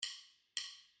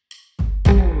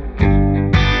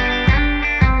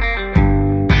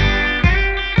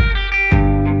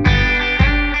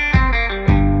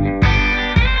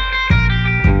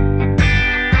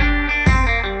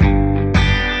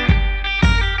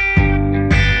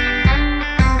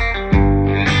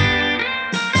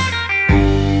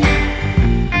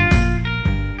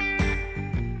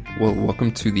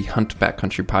welcome to the Hunt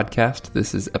Backcountry podcast.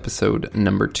 This is episode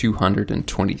number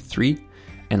 223,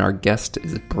 and our guest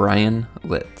is Bryan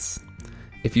Litz.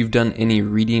 If you've done any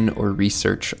reading or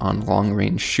research on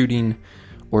long-range shooting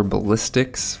or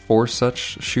ballistics for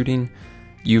such shooting,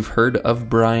 you've heard of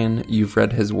Bryan, you've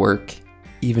read his work,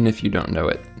 even if you don't know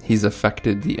it. He's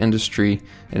affected the industry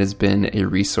and has been a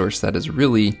resource that has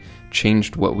really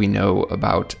changed what we know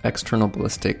about external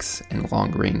ballistics and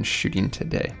long-range shooting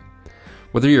today.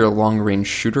 Whether you're a long-range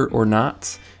shooter or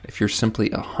not, if you're simply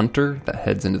a hunter that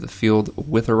heads into the field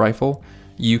with a rifle,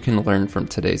 you can learn from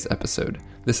today's episode.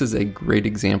 This is a great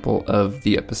example of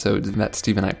the episodes that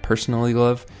Steve and I personally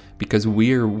love because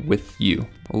we are with you,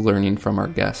 learning from our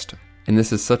guest. And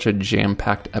this is such a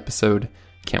jam-packed episode.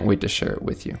 Can't wait to share it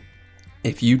with you.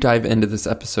 If you dive into this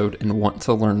episode and want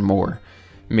to learn more,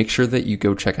 make sure that you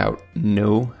go check out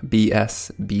nobsbc.com.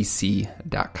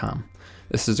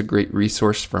 This is a great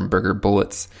resource from Berger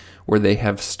Bullets where they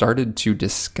have started to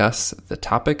discuss the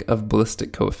topic of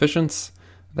ballistic coefficients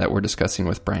that we're discussing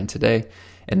with Bryan today,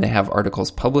 and they have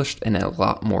articles published and a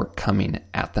lot more coming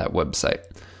at that website.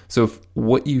 So if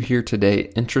what you hear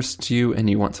today interests you and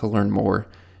you want to learn more,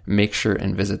 make sure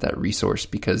and visit that resource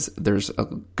because there's a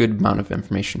good amount of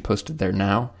information posted there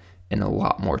now and a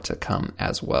lot more to come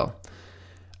as well.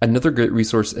 Another great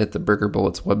resource at the Berger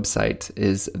Bullets website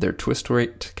is their twist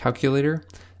rate calculator,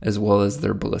 as well as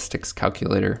their ballistics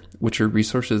calculator, which are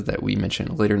resources that we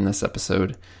mention later in this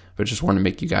episode, but just want to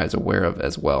make you guys aware of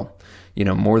as well. You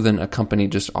know, more than a company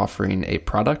just offering a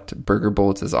product, Berger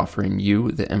Bullets is offering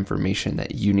you the information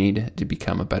that you need to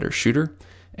become a better shooter,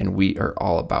 and we are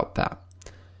all about that.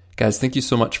 Guys, thank you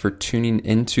so much for tuning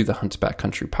into the Hunt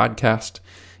Backcountry podcast.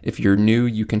 If you're new,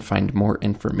 you can find more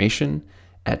information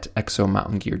at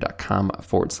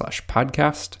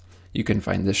exomountaingear.com/podcast. You can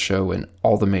find this show in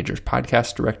all the major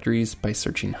podcast directories by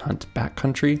searching Hunt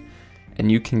Backcountry,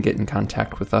 and you can get in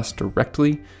contact with us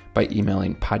directly by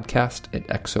emailing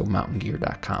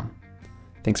podcast@exomountaingear.com.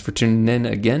 Thanks for tuning in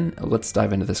again. Let's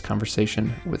dive into this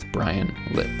conversation with Bryan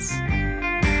Litz.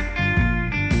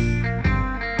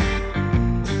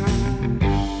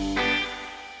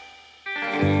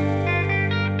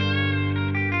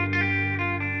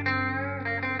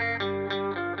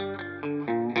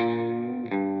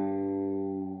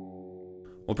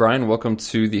 Well, Bryan, welcome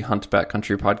to the Hunt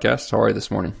Backcountry podcast. How are you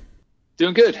this morning?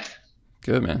 Doing good.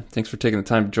 Good, man. Thanks for taking the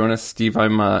time to join us. Steve,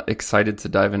 I'm excited to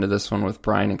dive into this one with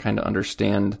Bryan and kind of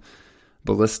understand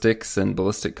ballistics and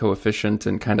ballistic coefficient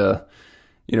and kind of,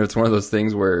 you know, it's one of those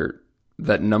things where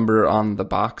that number on the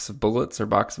box of bullets or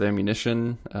box of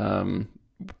ammunition,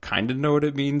 kind of know what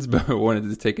it means, but I wanted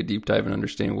to take a deep dive and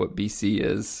understand what BC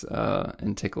is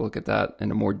and take a look at that in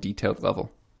a more detailed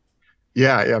level.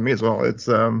 Yeah, me as well.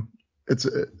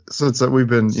 Since we've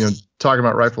been, talking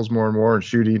about rifles more and more and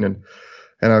shooting and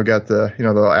I've got the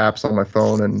apps on my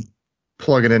phone and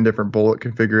plugging in different bullet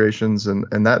configurations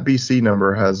and that BC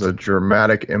number has a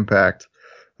dramatic impact,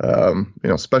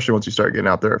 especially once you start getting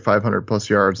out there at 500 plus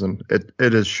yards. And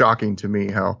it is shocking to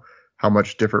me how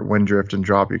much different wind drift and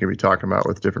drop you can be talking about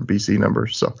with different BC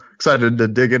numbers. So excited to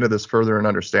dig into this further and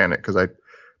understand it because I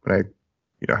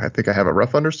think I have a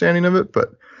rough understanding of it,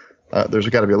 but there's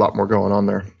got to be a lot more going on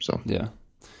there. So yeah.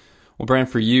 Well, Bryan,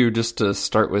 for you, just to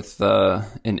start with an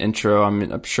intro,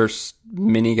 I'm sure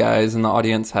many guys in the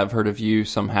audience have heard of you.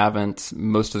 Some haven't.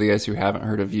 Most of the guys who haven't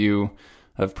heard of you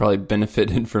have probably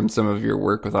benefited from some of your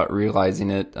work without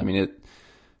realizing it. I mean, it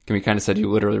can be kind of said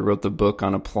you literally wrote the book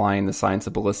on applying the science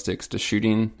of ballistics to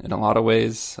shooting in a lot of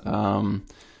ways. Go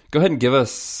ahead and give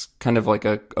us kind of like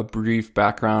a brief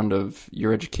background of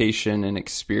your education and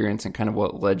experience and kind of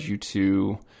what led you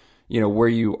to where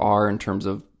you are in terms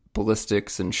of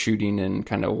ballistics and shooting and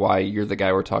kind of why you're the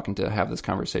guy we're talking to have this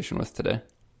conversation with today.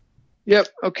 Yep.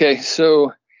 Okay.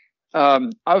 So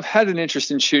I've had an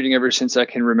interest in shooting ever since I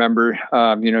can remember,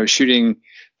 shooting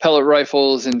pellet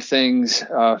rifles and things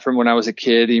from when I was a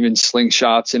kid, even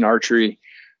slingshots and archery.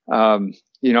 I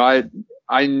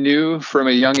knew from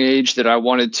a young age that I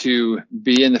wanted to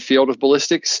be in the field of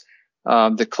ballistics.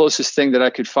 The closest thing that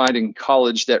I could find in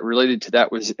college that related to that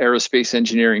was aerospace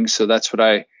engineering. So that's what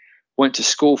I went to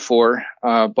school for.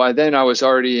 By then I was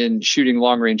already in shooting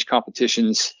long range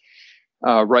competitions,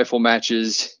 rifle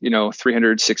matches,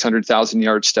 300, 600,000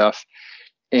 yard stuff.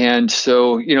 And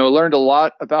so, learned a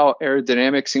lot about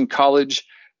aerodynamics in college,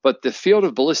 but the field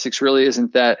of ballistics really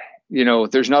isn't that,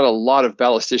 there's not a lot of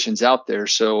ballisticians out there.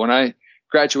 So when I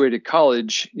graduated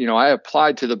college, I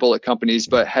applied to the bullet companies,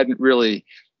 but hadn't really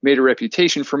made a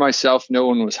reputation for myself. No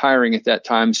one was hiring at that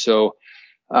time. So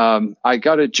I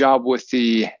got a job with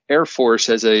the Air Force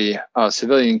as a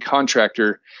civilian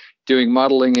contractor doing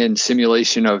modeling and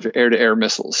simulation of air-to-air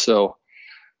missiles. So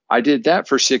I did that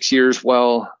for 6 years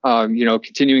while,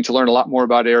 continuing to learn a lot more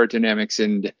about aerodynamics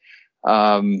and,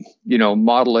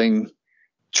 modeling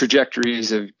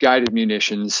trajectories of guided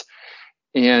munitions.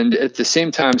 And at the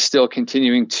same time, still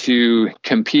continuing to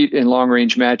compete in long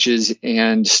range matches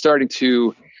and starting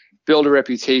to build a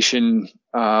reputation,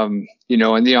 in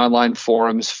the online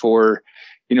forums for,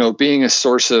 being a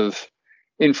source of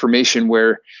information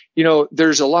where,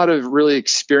 there's a lot of really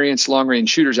experienced long range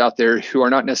shooters out there who are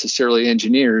not necessarily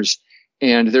engineers.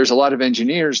 And there's a lot of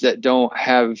engineers that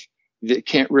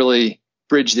can't really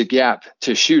bridge the gap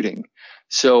to shooting.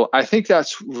 So I think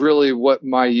that's really what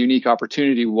my unique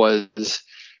opportunity was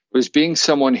being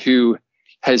someone who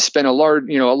has spent a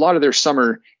lot of their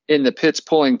summer in the pits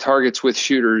pulling targets with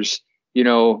shooters,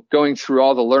 going through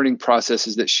all the learning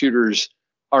processes that shooters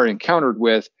are encountered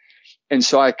with. And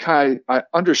so I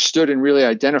understood and really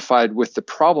identified with the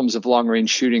problems of long range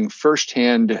shooting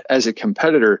firsthand as a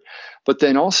competitor, but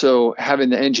then also having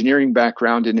the engineering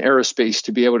background in aerospace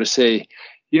to be able to say,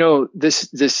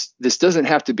 this doesn't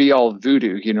have to be all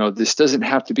voodoo. This doesn't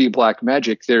have to be black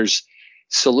magic. There's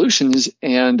solutions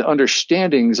and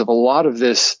understandings of a lot of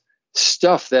this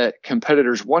stuff that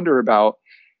competitors wonder about.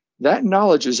 That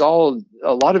knowledge a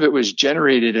lot of it was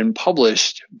generated and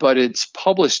published, but it's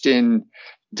published in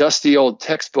dusty old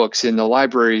textbooks in the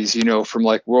libraries, from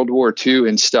like World War II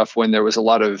and stuff, when there was a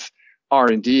lot of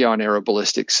R&D on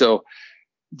aeroballistics. So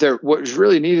what was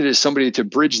really needed is somebody to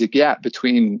bridge the gap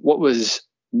between what was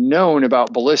known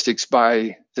about ballistics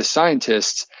by the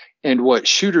scientists and what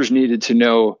shooters needed to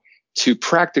know to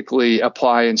practically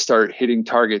apply and start hitting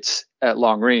targets at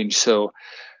long range. So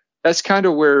that's kind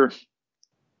of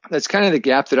the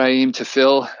gap that I aim to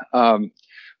fill.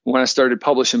 When I started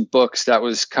publishing books, that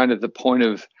was kind of the point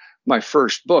of my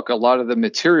first book. A lot of the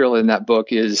material in that book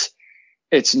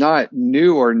it's not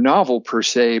new or novel per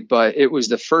se, but it was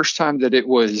the first time that it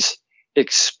was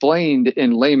explained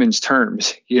in layman's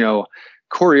terms.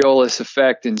 Coriolis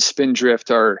effect and spin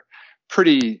drift are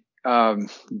pretty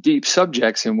deep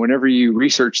subjects. And whenever you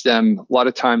research them, a lot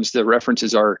of times the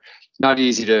references are not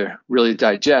easy to really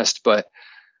digest. But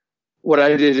what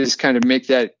I did is kind of make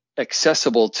that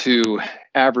accessible to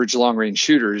average long range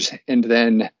shooters. And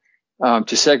then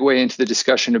to segue into the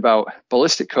discussion about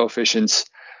ballistic coefficients,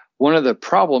 one of the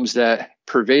problems that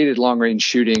pervaded long range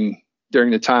shooting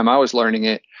during the time I was learning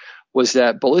it was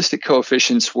that ballistic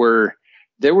coefficients were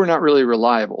not really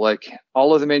reliable. Like,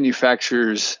 all of the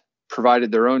manufacturers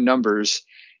provided their own numbers,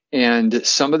 and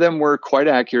some of them were quite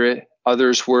accurate.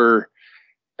 Others were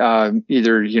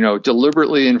either,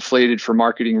 deliberately inflated for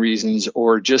marketing reasons,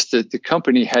 or just that the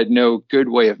company had no good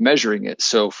way of measuring it.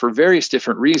 So for various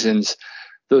different reasons,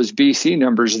 those BC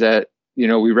numbers that,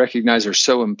 we recognize are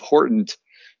so important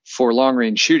for long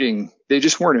range shooting, they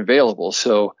just weren't available.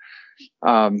 So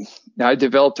I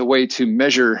developed a way to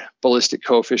measure ballistic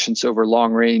coefficients over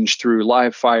long range through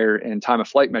live fire and time of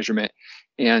flight measurement.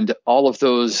 And all of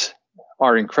those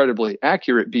are incredibly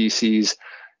accurate BCs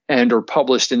and are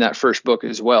published in that first book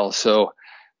as well. So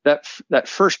that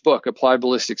first book, Applied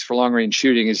Ballistics for Long Range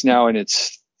Shooting, is now in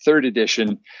its third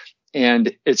edition.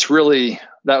 And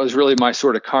that was really my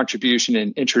sort of contribution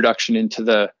and introduction into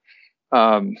the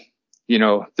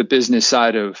business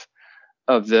side of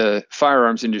the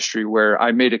firearms industry, where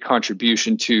I made a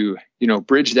contribution to,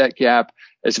 bridge that gap,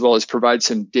 as well as provide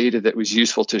some data that was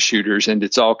useful to shooters. And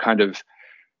it's all kind of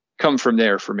come from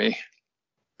there for me.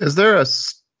 Is there a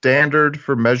standard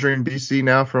for measuring BC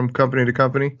now from company to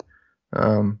company,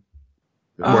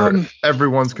 where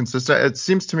everyone's consistent? It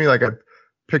seems to me like I've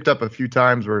picked up a few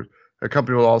times where a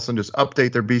company will all of a sudden just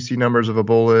update their BC numbers of a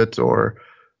bullet, or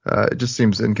it just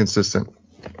seems inconsistent.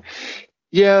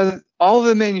 Yeah, all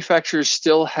the manufacturers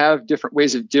still have different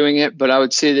ways of doing it, but I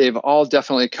would say they've all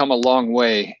definitely come a long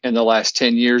way in the last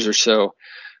 10 years or so.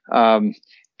 Go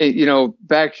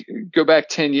back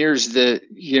 10 years,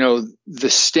 the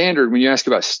standard, when you ask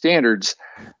about standards,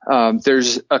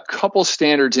 there's a couple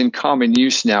standards in common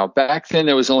use now. Back then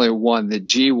there was only one. The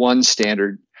G1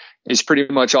 standard is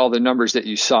pretty much all the numbers that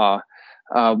you saw.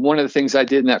 One of the things I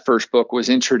did in that first book was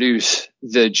introduce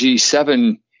the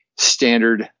G7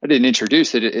 standard. I didn't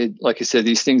introduce it. Like I said,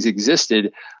 these things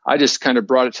existed. I just kind of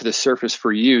brought it to the surface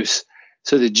for use.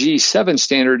 So the G7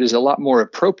 standard is a lot more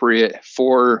appropriate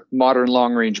for modern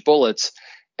long range bullets.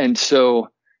 And so,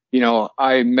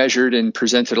 I measured and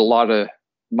presented a lot of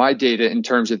my data in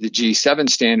terms of the G7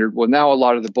 standard. Well, now a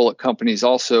lot of the bullet companies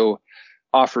also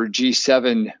offer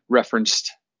G7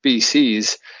 referenced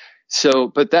BCs. So,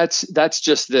 but that's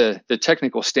just the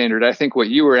technical standard. I think what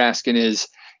you were asking is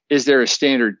there a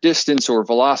standard distance or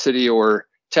velocity or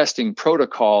testing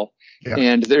protocol. Yeah.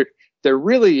 And there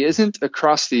really isn't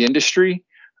across the industry.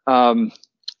 The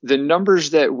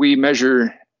numbers that we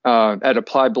measure at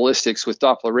Applied Ballistics with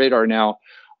Doppler radar now,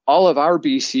 all of our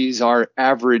BCs are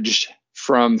averaged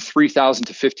from 3,000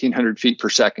 to 1,500 feet per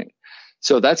second.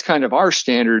 So that's kind of our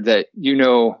standard that,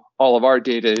 all of our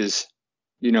data is,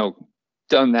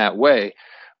 done that way.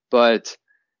 But,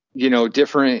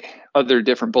 different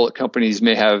bullet companies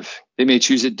may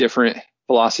choose a different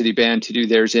velocity band to do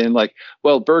theirs in. Like,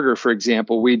 Berger, for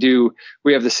example, we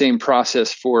have the same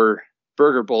process for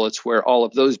Berger bullets where all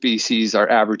of those BCs are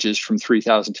averages from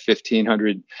 3,000 to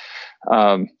 1,500.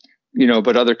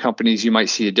 But other companies, you might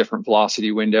see a different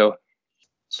velocity window.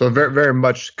 So very, very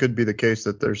much could be the case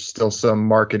that there's still some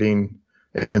marketing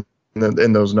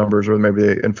in those numbers, or maybe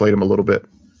they inflate them a little bit.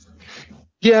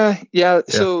 Yeah.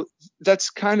 So that's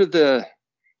kind of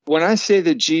when I say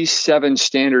the G7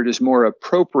 standard is more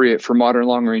appropriate for modern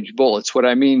long range bullets, what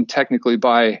I mean technically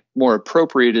by more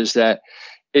appropriate is that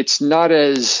it's not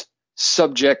as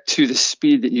subject to the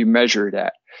speed that you measure it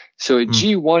at. So a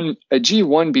G1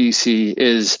 BC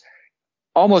is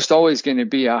almost always going to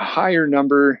be a higher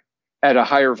number at a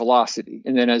higher velocity.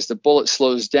 And then as the bullet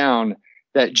slows down,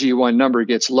 that G1 number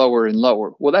gets lower and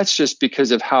lower. Well, that's just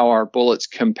because of how our bullets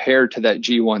compare to that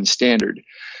G1 standard.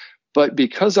 But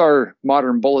because our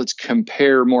modern bullets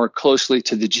compare more closely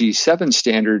to the G7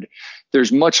 standard,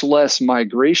 there's much less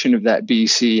migration of that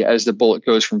BC as the bullet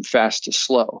goes from fast to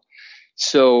slow.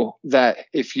 So that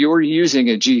if you're using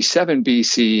a G7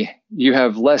 BC, you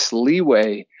have less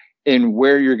leeway in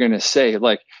where you're going to say,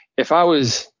 like, if I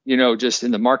was, just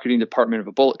in the marketing department of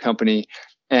a bullet company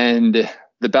and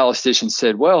the ballistician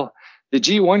said, well, the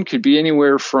G1 could be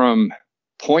anywhere from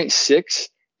 0.6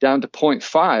 down to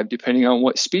 0.5, depending on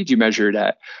what speed you measure it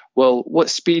at. Well, what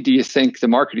speed do you think the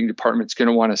marketing department's going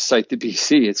to want to cite the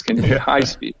BC? It's going to be high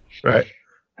speed. Right.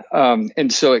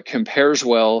 And so it compares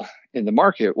well in the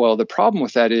market. Well, the problem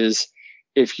with that is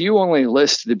if you only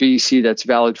list the BC that's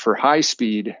valid for high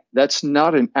speed, that's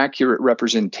not an accurate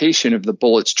representation of the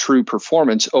bullet's true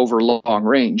performance over long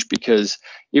range, because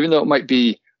even though it might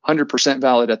be 100%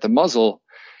 valid at the muzzle,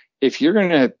 if you're going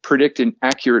to predict an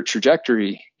accurate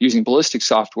trajectory using ballistic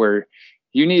software,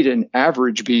 you need an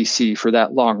average BC for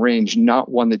that long range,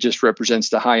 not one that just represents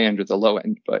the high end or the low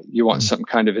end, but you want something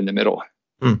kind of in the middle.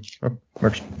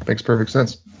 Makes perfect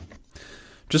sense.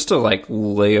 Just to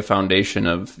lay a foundation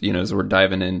of, as we're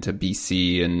diving into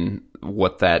BC and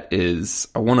what that is,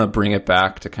 I want to bring it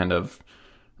back to kind of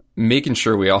making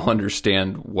sure we all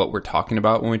understand what we're talking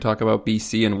about when we talk about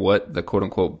BC and what the quote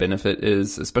unquote benefit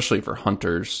is, especially for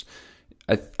hunters.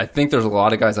 I think there's a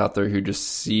lot of guys out there who just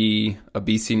see a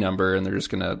BC number and they're just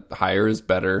going to higher is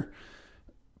better,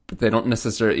 but they don't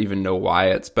necessarily even know why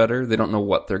it's better. They don't know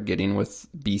what they're getting with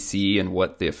BC and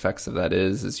what the effects of that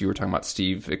is. As you were talking about,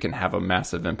 Steve, it can have a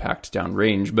massive impact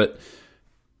downrange, but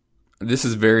this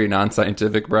is very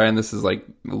non-scientific, Bryan. This is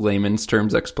layman's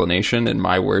terms explanation in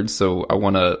my words. So I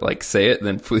want to say it,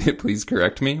 then please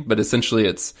correct me. But essentially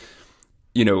it's,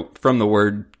 from the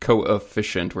word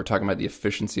coefficient, we're talking about the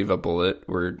efficiency of a bullet.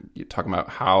 We're talking about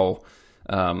how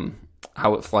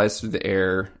it flies through the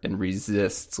air and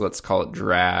resists, let's call it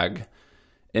drag.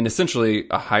 And essentially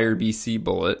a higher BC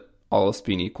bullet, all else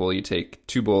being equal, you take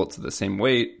two bullets of the same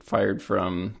weight, fired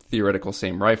from theoretical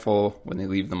same rifle. When they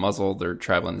leave the muzzle, they're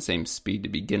traveling the same speed to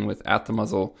begin with at the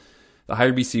muzzle. The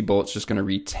higher BC bullet's just going to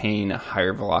retain a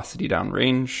higher velocity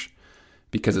downrange.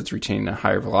 Because it's retaining a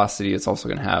higher velocity, it's also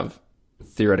going to have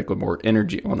theoretically more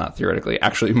energy. Well, not theoretically,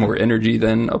 actually more energy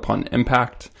than upon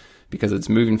impact because it's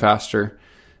moving faster.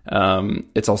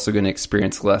 It's also going to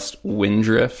experience less wind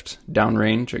drift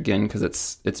downrange, again, because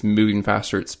it's moving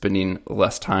faster. It's spending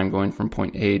less time going from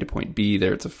point A to point B.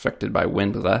 There, it's affected by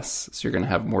wind less, so you're going to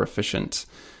have more efficient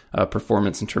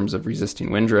performance in terms of resisting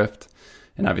wind drift.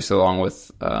 And obviously, along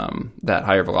with that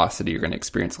higher velocity, you're going to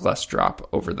experience less drop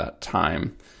over that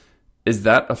time. Is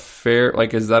that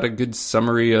is that a good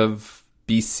summary of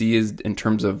BC is in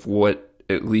terms of what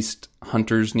at least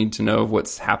hunters need to know of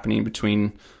what's happening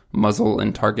between muzzle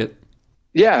and target?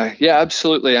 Yeah,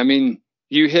 absolutely. I mean,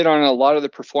 you hit on a lot of the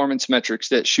performance metrics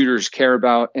that shooters care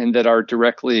about and that are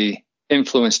directly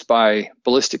influenced by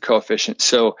ballistic coefficient.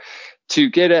 So to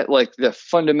get at the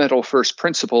fundamental first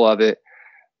principle of it,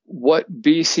 what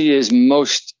BC is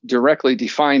most directly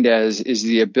defined as is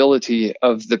the ability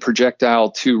of the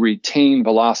projectile to retain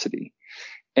velocity.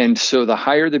 And so the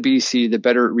higher the BC, the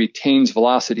better it retains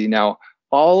velocity. Now,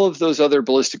 all of those other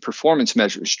ballistic performance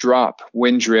measures, drop,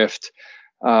 wind drift,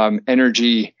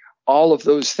 energy, all of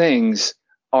those things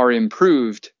are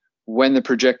improved when the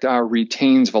projectile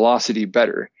retains velocity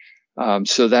better.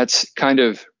 So that's kind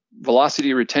of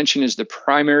velocity retention is the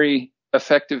primary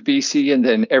effect of BC, and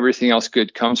then everything else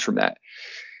good comes from that.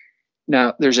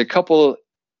 Now, there's a couple,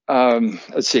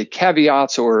 let's say,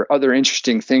 caveats or other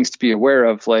interesting things to be aware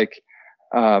of, like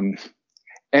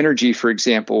energy, for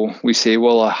example. We say,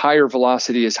 well, a higher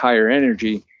velocity is higher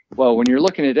energy. Well, when you're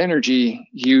looking at energy,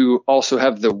 you also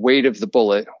have the weight of the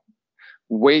bullet.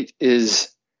 Weight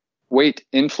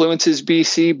influences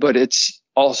BC, but it's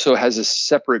also has a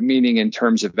separate meaning in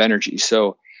terms of energy.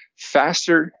 So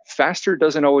faster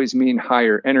doesn't always mean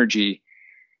higher energy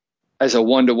as a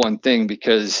one-to-one thing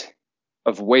because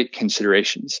of weight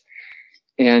considerations.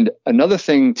 And another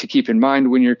thing to keep in mind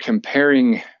when you're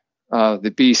comparing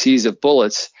the BCs of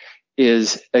bullets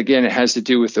is, again, it has to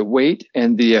do with the weight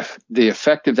and the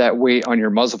effect of that weight on your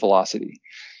muzzle velocity.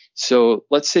 So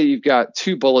let's say you've got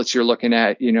two bullets you're looking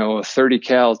at, a 30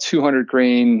 cal 200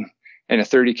 grain and a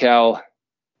 30 cal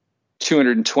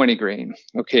 220 grain.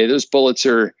 Okay, those bullets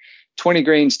are 20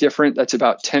 grains different. That's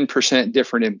about 10%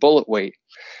 different in bullet weight.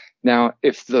 Now,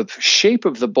 if the shape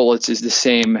of the bullets is the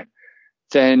same,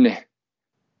 then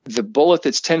the bullet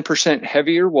that's 10%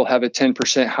 heavier will have a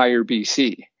 10% higher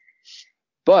BC.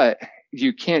 But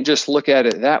you can't just look at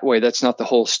it that way. That's not the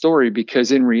whole story,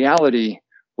 because in reality,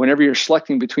 whenever you're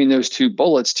selecting between those two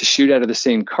bullets to shoot out of the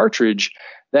same cartridge,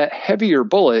 that heavier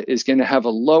bullet is going to have a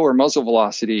lower muzzle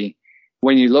velocity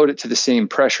when you load it to the same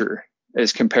pressure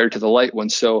as compared to the light one.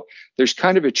 So there's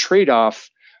kind of a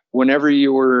trade-off whenever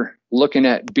you're looking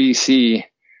at BC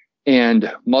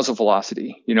and muzzle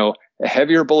velocity. A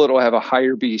heavier bullet will have a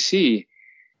higher BC,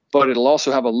 but it'll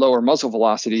also have a lower muzzle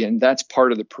velocity, and that's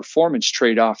part of the performance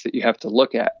trade-off that you have to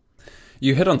look at.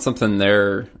 You hit on something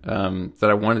there that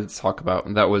I wanted to talk about,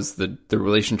 and that was the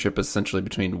relationship essentially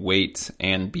between weight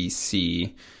and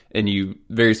BC. And you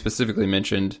very specifically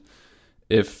mentioned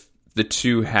if the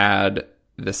two had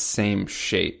the same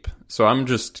shape. So I'm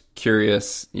just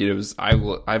curious,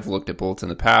 I've looked at bullets in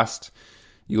the past.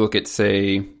 You look at,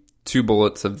 say, two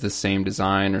bullets of the same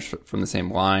design or from the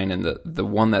same line, and the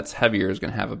one that's heavier is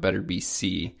going to have a better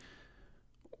BC.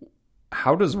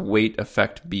 How does weight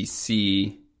affect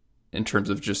BC in terms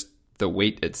of just the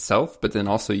weight itself? But then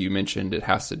also you mentioned it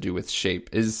has to do with shape.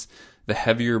 Is the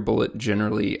heavier bullet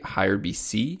generally higher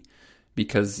BC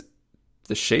because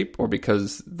the shape or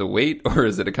because the weight, or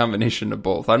is it a combination of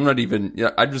both? I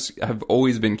just have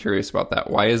always been curious about that.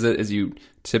 Why is it as you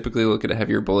typically look at a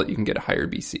heavier bullet, you can get a higher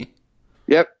BC?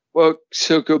 Yep. Well,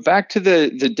 so go back to the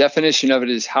definition of it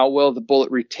is how well the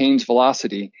bullet retains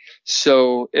velocity.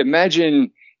 So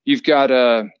imagine you've got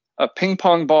a ping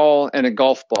pong ball and a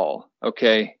golf ball,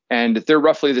 okay? And they're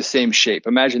roughly the same shape.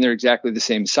 Imagine they're exactly the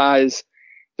same size.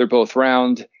 They're both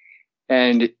round.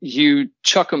 And you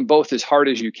chuck them both as hard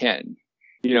as you can.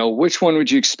 Which one would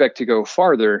you expect to go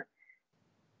farther?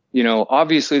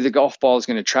 Obviously the golf ball is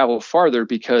going to travel farther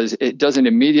because it doesn't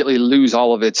immediately lose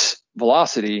all of its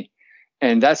velocity.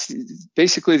 And that's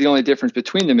basically the only difference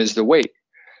between them is the weight.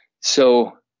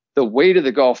 So the weight of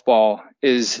the golf ball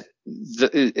is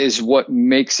what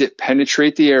makes it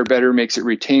penetrate the air better, makes it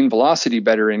retain velocity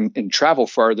better and travel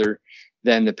farther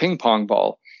than the ping pong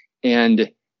ball.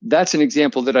 And that's an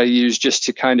example that I use just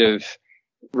to kind of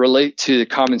relate to the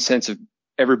common sense of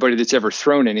everybody that's ever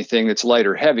thrown anything that's light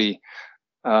or heavy.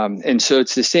 And so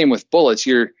it's the same with bullets.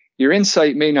 Your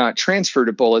insight may not transfer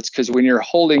to bullets because when you're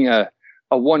holding a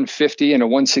 150 and a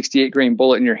 168 grain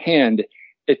bullet in your hand,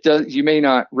 you may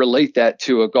not relate that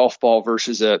to a golf ball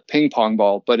versus a ping pong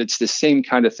ball, but it's the same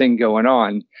kind of thing going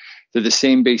on. They're the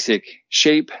same basic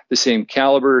shape, the same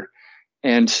caliber.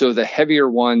 And so the heavier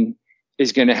one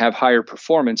is going to have higher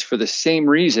performance for the same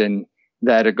reason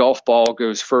that a golf ball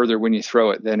goes further when you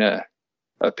throw it than a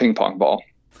ping pong ball.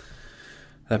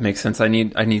 That makes sense. I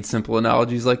need simple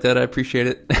analogies like that. I appreciate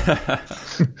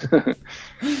it.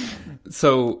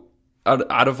 So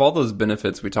out of all those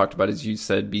benefits we talked about, as you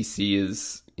said, BC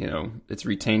is, it's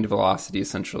retained velocity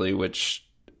essentially, which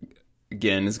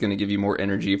again is going to give you more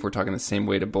energy if we're talking the same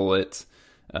weight of bullet.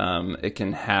 It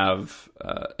can have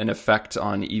an effect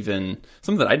on even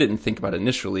something that I didn't think about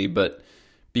initially, but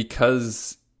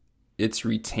because it's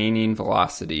retaining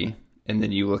velocity, and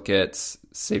then you look at,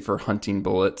 say, for hunting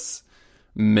bullets,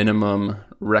 minimum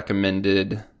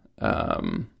recommended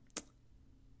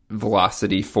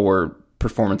velocity for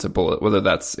performance of bullet, whether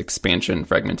that's expansion,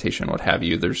 fragmentation, what have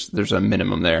you, there's a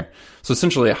minimum there. So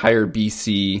essentially a higher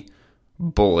BC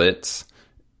bullet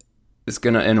is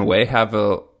going to, in a way, have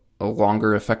a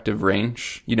longer effective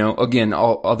range. Again,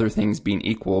 all other things being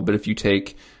equal, but if you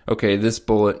take, okay, this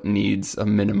bullet needs a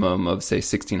minimum of, say,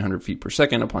 1,600 feet per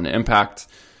second upon impact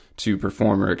to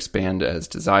perform or expand as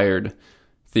desired.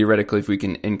 Theoretically, if we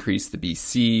can increase the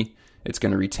BC, it's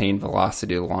going to retain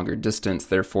velocity at a longer distance.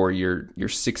 Therefore, your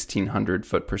 1,600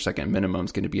 foot per second minimum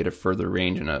is going to be at a further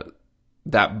range, and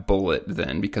that bullet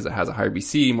then, because it has a higher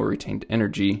BC, more retained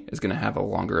energy, is going to have a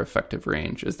longer effective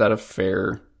range. Is that a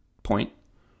fair point?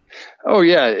 Oh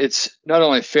yeah, it's not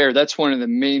only fair. That's one of the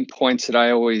main points that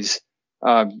I always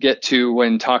get to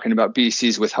when talking about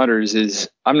BCs with hunters. Is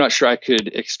I'm not sure I could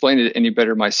explain it any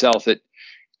better myself. That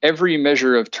every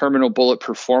measure of terminal bullet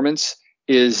performance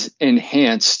is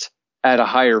enhanced at a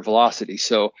higher velocity.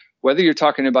 So whether you're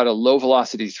talking about a low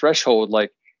velocity threshold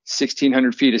like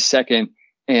 1,600 feet a second,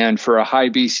 and for a high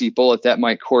BC bullet, that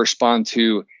might correspond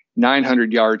to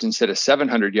 900 yards instead of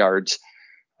 700 yards.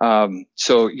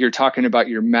 So you're talking about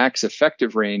your max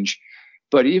effective range.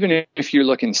 But even if you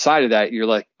look inside of that, you're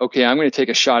like, okay, I'm going to take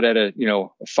a shot at a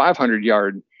 500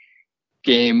 yard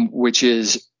game, which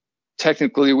is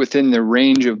technically within the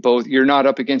range of both. You're not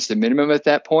up against the minimum at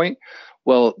that point.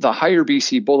 Well, the higher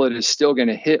BC bullet is still going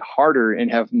to hit harder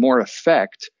and have more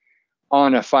effect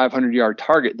on a 500 yard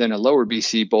target than a lower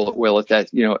BC bullet will. At that,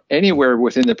 anywhere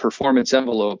within the performance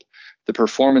envelope, the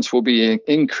performance will be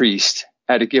increased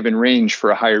at a given range for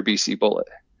a higher BC bullet.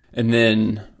 And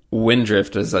then wind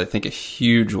drift is, I think, a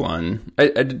huge one.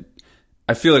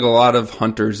 I feel like a lot of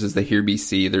hunters, as they hear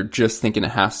BC, they're just thinking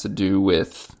it has to do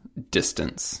with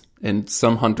distance. And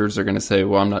some hunters are going to say,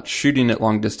 well, I'm not shooting at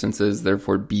long distances,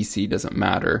 therefore BC doesn't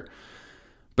matter.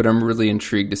 But I'm really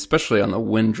intrigued, especially on the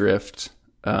wind drift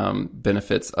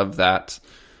benefits of that.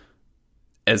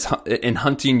 As in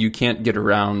hunting, you can't get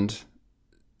around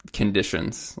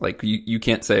conditions. Like you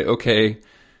can't say, okay,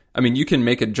 I mean, you can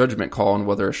make a judgment call on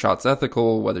whether a shot's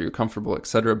ethical, whether you're comfortable,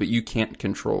 etc., but you can't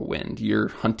control wind. You're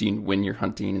hunting when you're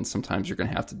hunting, and sometimes you're going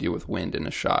to have to deal with wind in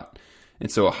a shot.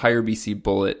 And so a higher BC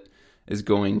bullet is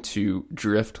going to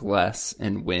drift less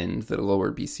in wind than a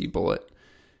lower BC bullet.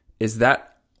 Is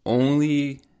that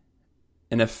only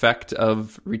an effect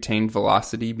of retained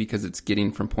velocity because it's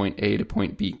getting from point A to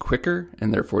point B quicker,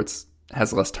 and therefore it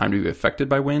has less time to be affected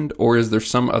by wind? Or is there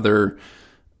some other,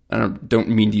 I don't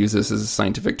mean to use this as a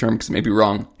scientific term because it may be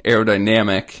wrong,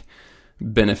 aerodynamic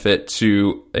benefit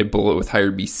to a bullet with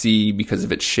higher BC because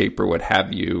of its shape or what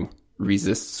have you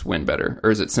resists wind better? Or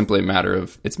is it simply a matter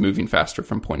of it's moving faster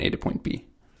from point A to point B?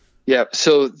 Yeah,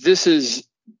 so this is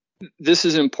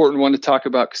an important one to talk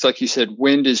about because, like you said,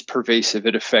 wind is pervasive.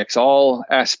 It affects all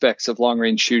aspects of long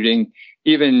range shooting,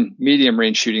 even medium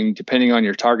range shooting, depending on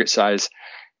your target size.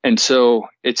 And so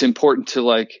it's important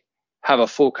to have a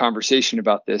full conversation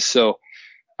about this. So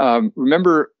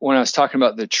remember when I was talking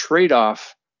about the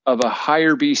trade-off of a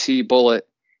higher BC bullet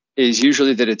is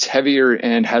usually that it's heavier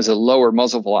and has a lower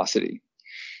muzzle velocity.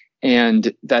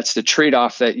 And that's the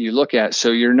trade-off that you look at.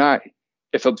 So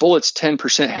if a bullet's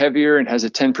 10% heavier and has a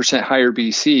 10% higher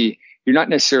BC, you're not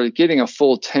necessarily getting a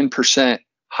full 10%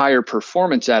 higher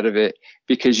performance out of it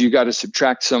because you got to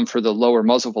subtract some for the lower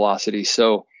muzzle velocity.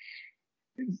 So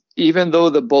even though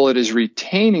the bullet is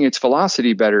retaining its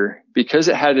velocity better, because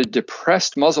it had a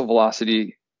depressed muzzle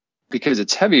velocity, because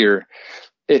it's heavier,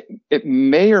 it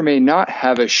may or may not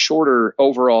have a shorter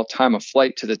overall time of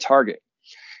flight to the target.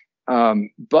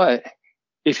 But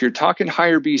if you're talking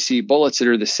higher BC bullets that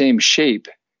are the same shape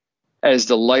as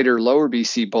the lighter, lower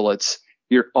BC bullets,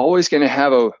 you're always going to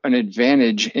have an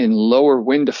advantage in lower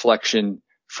wind deflection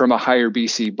from a higher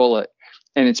BC bullet.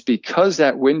 And it's because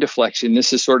that wind deflection,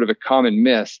 this is sort of a common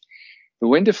myth, the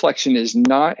wind deflection is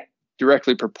not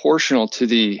directly proportional to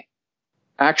the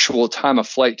actual time of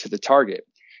flight to the target.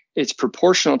 It's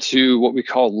proportional to what we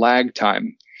call lag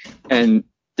time. And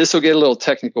this will get a little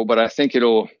technical, but I think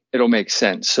it'll make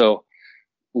sense. So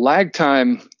lag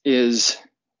time is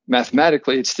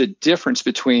mathematically, it's the difference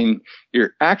between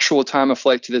your actual time of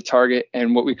flight to the target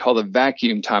and what we call the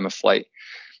vacuum time of flight.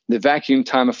 The vacuum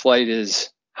time of flight is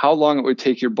how long it would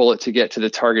take your bullet to get to the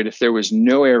target if there was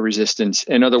no air resistance.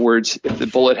 In other words, if the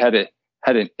bullet had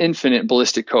an infinite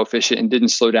ballistic coefficient and didn't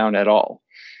slow down at all.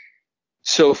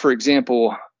 So for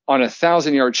example, on a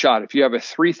 1,000-yard shot, if you have a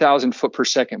 3,000 foot per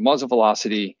second muzzle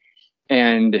velocity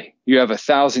and you have a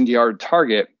 1,000-yard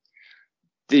target,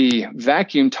 the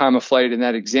vacuum time of flight in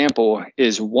that example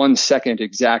is 1 second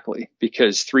exactly,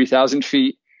 because 3,000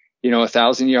 feet,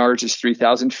 1,000 yards is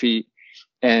 3,000 feet,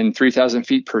 and 3,000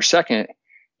 feet per second,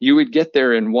 you would get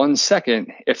there in 1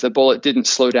 second if the bullet didn't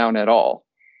slow down at all.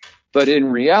 But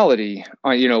in reality,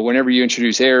 whenever you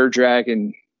introduce air drag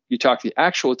and you talk the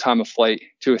actual time of flight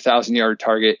to a 1,000-yard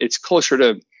target, it's closer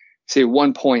to, say,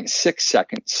 1.6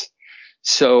 seconds.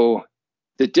 So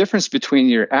the difference between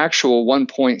your actual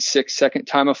 1.6 second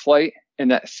time of flight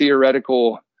and that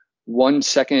theoretical 1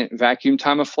 second vacuum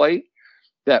time of flight,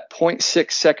 that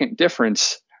 0.6 second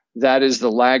difference, that is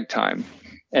the lag time.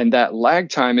 And that lag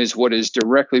time is what is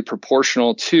directly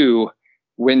proportional to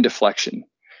wind deflection.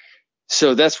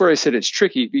 So that's where I said it's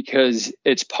tricky, because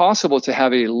it's possible to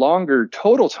have a longer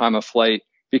total time of flight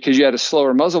because you had a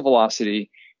slower muzzle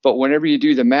velocity. But whenever you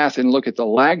do the math and look at the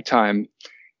lag time,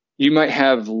 you might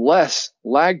have less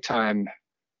lag time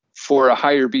for a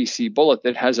higher BC bullet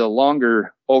that has a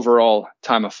longer overall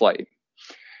time of flight.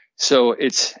 So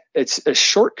it's a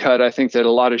shortcut, I think, that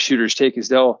a lot of shooters take, is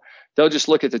they'll just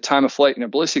look at the time of flight in a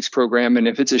ballistics program, and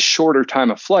if it's a shorter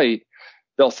time of flight,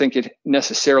 they'll think it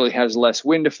necessarily has less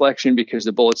wind deflection because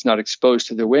the bullet's not exposed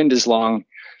to the wind as long.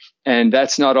 And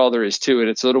that's not all there is to it.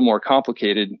 It's a little more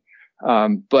complicated.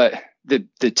 But the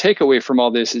takeaway from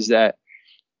all this is that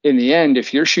in the end,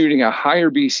 if you're shooting a higher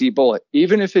BC bullet,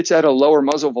 even if it's at a lower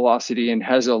muzzle velocity and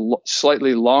has a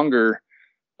slightly longer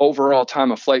overall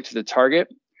time of flight to the target,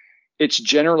 it's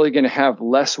generally going to have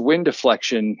less wind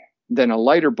deflection than a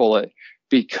lighter bullet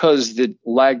because the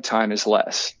lag time is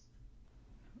less.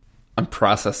 I'm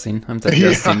processing, I'm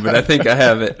digesting, but I think I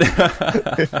have it.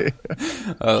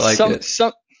 I like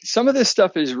it. Some of this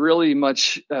stuff is really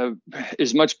much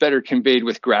better conveyed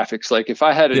with graphics. Like if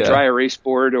I had a dry erase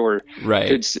board, or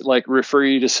could like refer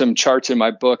you to some charts in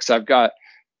my books, I've got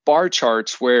bar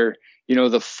charts where,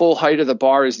 the full height of the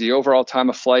bar is the overall time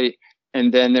of flight.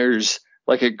 And then there's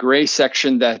like a gray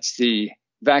section that's the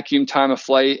vacuum time of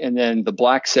flight. And then the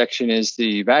black section is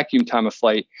the vacuum time of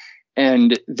flight.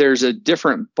 And there's a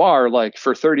different bar, like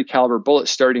for 30 caliber bullets,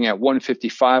 starting at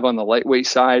 155 on the lightweight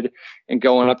side and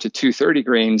going up to 230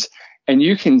 grains. And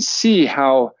you can see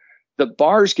how the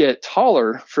bars get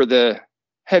taller for the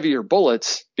heavier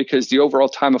bullets because the overall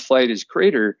time of flight is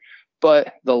greater,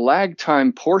 but the lag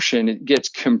time portion gets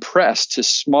compressed to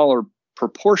smaller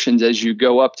proportions as you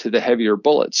go up to the heavier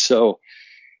bullets. So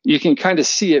you can kind of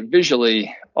see it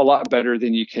visually a lot better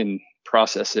than you can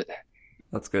process it.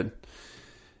 That's good.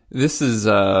 This is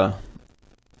a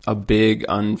big,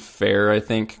 unfair, I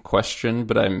think, question,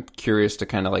 but I'm curious to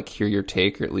kind of like hear your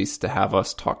take, or at least to have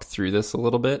us talk through this a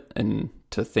little bit and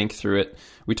to think through it.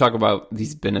 We talk about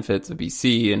these benefits of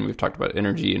BC, and we've talked about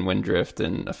energy and wind drift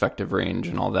and effective range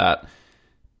and all that.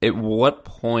 At what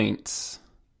point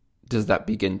does that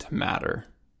begin to matter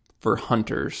for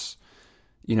hunters?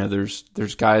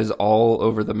 There's guys all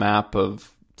over the map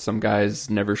of, some guys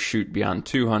never shoot beyond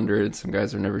 200. Some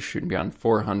guys are never shooting beyond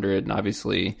 400. And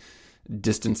obviously,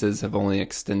 distances have only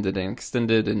extended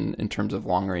in terms of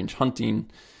long-range hunting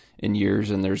in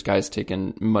years. And there's guys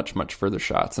taking much, much further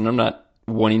shots. And I'm not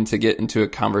wanting to get into a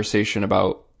conversation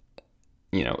about,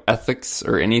 ethics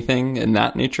or anything in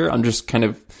that nature. I'm just kind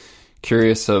of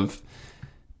curious of,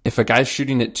 if a guy's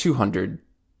shooting at 200,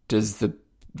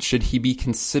 should he be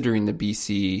considering the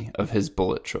BC of his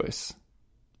bullet choice?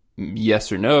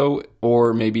 Yes or no,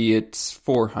 or maybe it's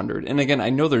 400. And again, I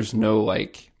know there's no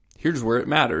here's where it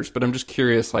matters, but I'm just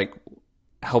curious,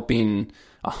 helping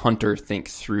a hunter think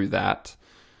through that.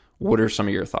 What are some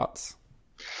of your thoughts?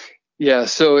 Yeah,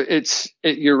 so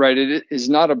you're right. It is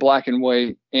not a black and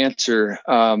white answer,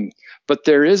 but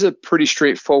there is a pretty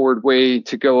straightforward way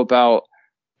to go about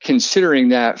considering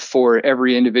that for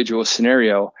every individual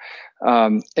scenario.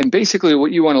 And basically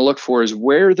what you want to look for is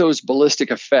where those ballistic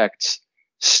effects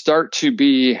start to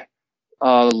be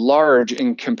large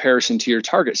in comparison to your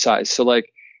target size. So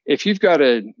if you've got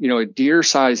a deer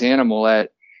size animal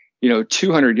at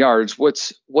 200 yards,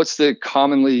 what's the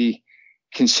commonly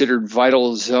considered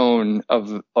vital zone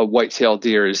of a whitetail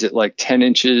deer? Is it 10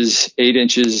 inches, 8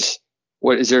 inches?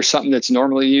 What is there something that's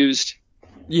normally used?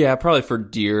 Yeah, probably for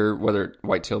deer, whether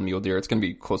whitetail, mule deer, it's going to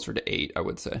be closer to 8, I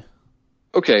would say.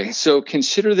 Okay, so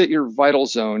consider that your vital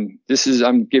zone,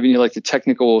 I'm giving you the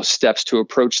technical steps to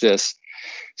approach this.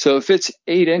 So if it's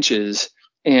 8 inches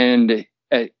and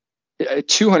at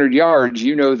 200 yards,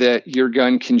 that your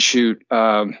gun can shoot,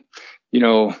 2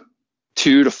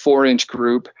 to 4 inch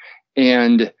group,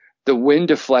 and the wind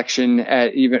deflection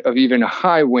of even a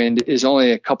high wind is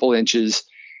only a couple inches.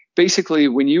 Basically,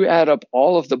 when you add up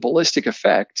all of the ballistic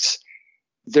effects,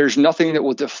 there's nothing that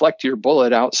will deflect your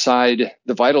bullet outside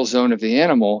the vital zone of the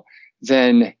animal,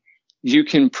 then you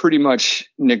can pretty much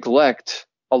neglect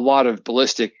a lot of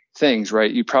ballistic things,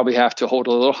 right? You probably have to hold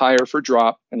a little higher for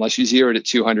drop unless you zero it at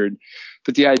 200.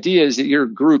 But the idea is that your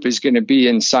group is going to be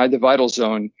inside the vital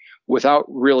zone without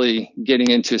really getting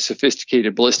into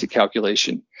sophisticated ballistic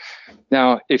calculation.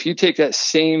 Now, if you take that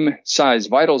same size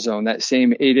vital zone, that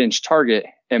same 8-inch target,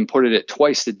 and put it at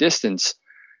twice the distance,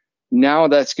 now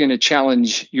that's going to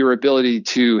challenge your ability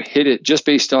to hit it just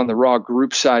based on the raw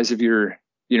group size of your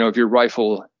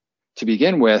rifle to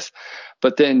begin with.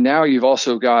 But then now you've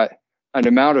also got an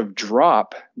amount of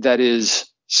drop that is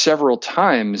several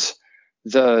times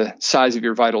the size of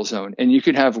your vital zone. And you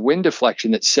can have wind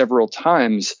deflection that's several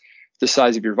times the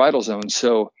size of your vital zone.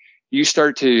 So it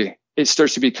starts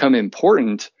to become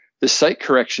important, the site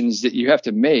corrections that you have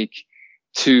to make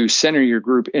to center your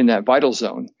group in that vital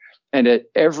zone. And at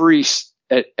every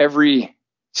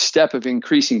step of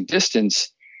increasing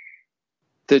distance,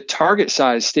 the target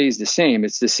size stays the same.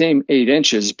 It's the same 8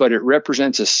 inches, but it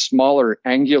represents a smaller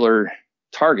angular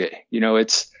target.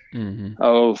 It's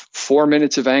 4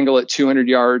 minutes of angle at 200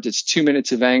 yards. It's 2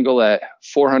 minutes of angle at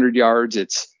 400 yards.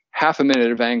 It's half a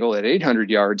minute of angle at 800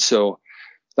 yards. So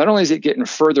not only is it getting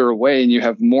further away and you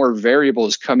have more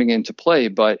variables coming into play,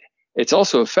 but it's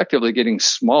also effectively getting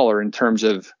smaller in terms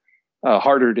of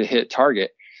harder to hit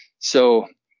target. So,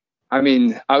 I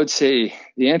would say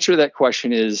the answer to that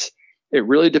question is it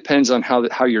really depends on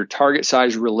how your target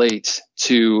size relates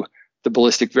to the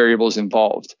ballistic variables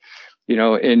involved.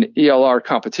 In ELR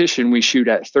competition, we shoot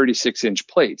at 36-inch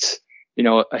plates.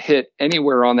 A hit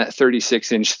anywhere on that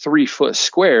 36-inch 3-foot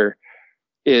square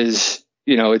is,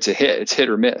 it's a hit. It's hit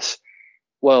or miss.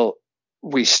 Well,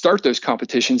 we start those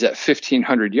competitions at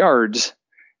 1,500 yards,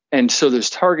 and so those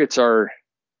targets are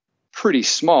pretty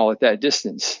small at that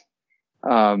distance.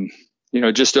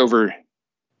 Just over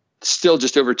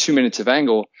 2 minutes of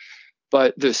angle,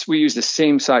 but we use the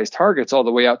same size targets all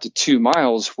the way out to 2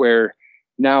 miles, where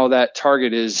now that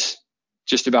target is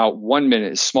just about 1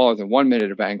 minute, is smaller than 1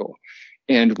 minute of angle.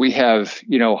 And we have,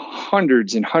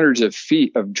 hundreds and hundreds of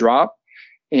feet of drop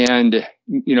and,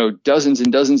 dozens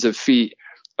and dozens of feet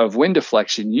of wind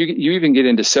deflection. You even get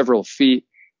into several feet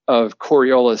of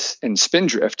Coriolis and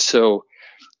spindrift. So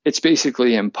it's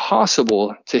basically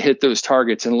impossible to hit those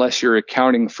targets unless you're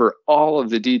accounting for all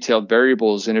of the detailed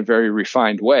variables in a very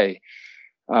refined way.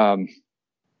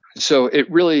 So it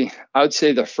really, I would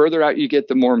say the further out you get,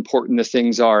 the more important the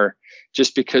things are,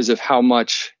 just because of how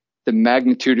much the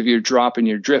magnitude of your drop and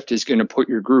your drift is going to put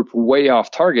your group way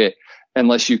off target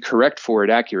unless you correct for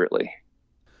it accurately.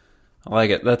 I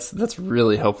like it. That's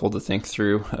really helpful to think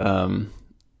through. And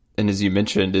as you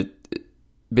mentioned, it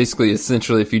basically,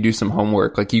 essentially, if you do some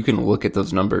homework, like, you can look at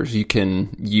those numbers, you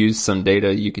can use some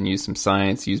data, you can use some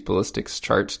science, use ballistics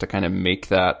charts to kind of make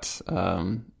that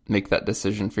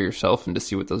decision for yourself and to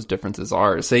see what those differences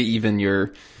are. Say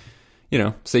you're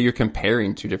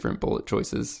comparing two different bullet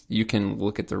choices, you can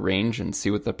look at the range and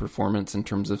see what the performance in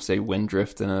terms of, say, wind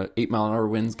drift and a 8-mile-an-hour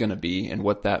wind is going to be and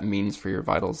what that means for your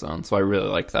vital zone. So I really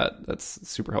like that. That's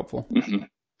super helpful. Mm-hmm.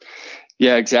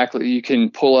 Yeah, exactly. You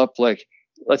can pull up, like,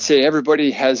 let's say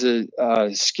everybody has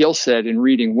a skill set in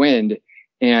reading wind.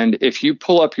 And if you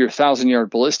pull up your 1,000-yard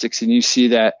ballistics and you see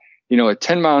that, a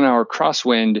 10-mile-an-hour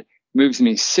crosswind moves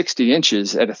me 60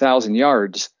 inches at 1,000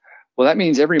 yards, well, that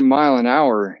means every mile an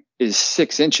hour is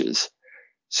 6 inches.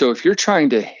 So if you're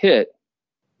trying to hit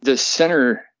the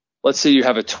center, let's say you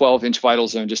have a 12-inch vital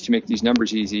zone, just to make these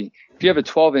numbers easy. If you have a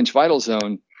 12-inch vital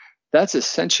zone, that's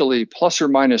essentially plus or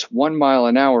minus 1 mile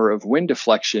an hour of wind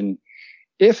deflection.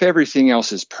 If everything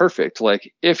else is perfect,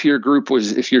 like if your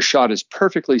shot is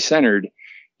perfectly centered,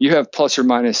 you have plus or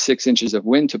minus 6 inches of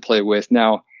wind to play with.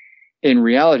 Now, in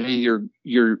reality,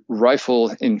 your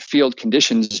rifle in field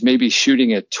conditions may be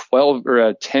shooting a 12 or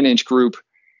a 10-inch group,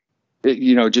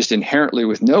 just inherently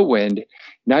with no wind.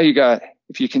 Now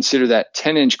if you consider that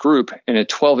 10-inch group and a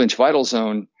 12-inch vital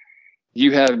zone,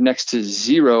 you have next to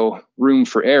zero room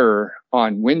for error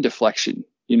on wind deflection.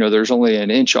 There's only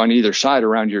an inch on either side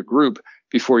around your group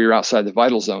before you're outside the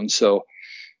vital zone. So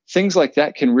things like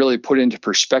that can really put into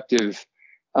perspective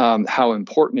how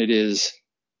important it is,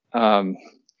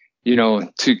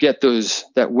 to get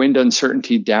that wind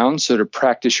uncertainty down. So to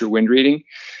practice your wind reading,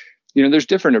 there's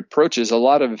different approaches. A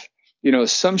lot of,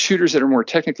 some shooters that are more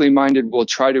technically minded will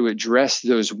try to address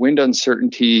those wind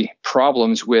uncertainty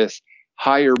problems with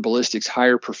higher ballistics,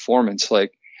 higher performance,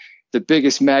 like the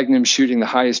biggest magnum shooting the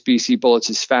highest BC bullets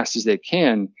as fast as they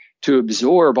can to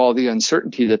absorb all the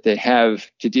uncertainty that they have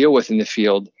to deal with in the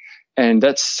field. And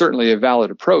that's certainly a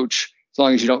valid approach, as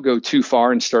long as you don't go too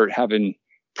far and start having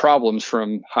problems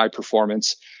from high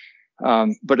performance.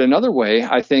 But another way,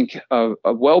 I think a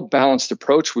well-balanced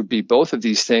approach would be both of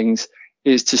these things,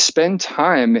 is to spend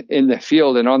time in the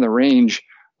field and on the range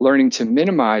learning to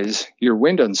minimize your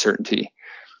wind uncertainty.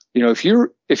 If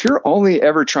you're only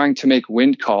ever trying to make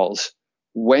wind calls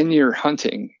when you're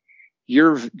hunting,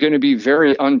 you're going to be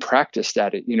very unpracticed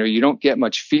at it. You don't get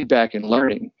much feedback and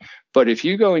learning. But if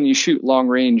you go and you shoot long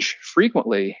range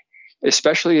frequently,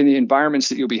 especially in the environments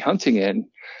that you'll be hunting in,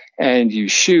 and you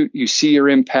shoot, you see your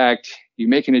impact, you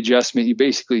make an adjustment, you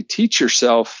basically teach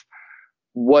yourself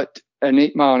what an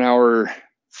 8-mile-an-hour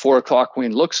 4 o'clock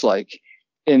wind looks like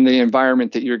in the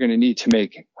environment that you're going to need to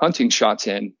make hunting shots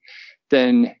in.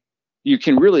 then you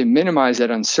can really minimize that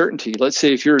uncertainty. Let's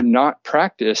say if you're not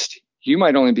practiced, you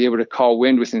might only be able to call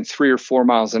wind within 3 or 4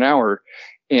 miles an hour.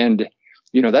 And,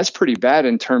 that's pretty bad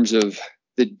in terms of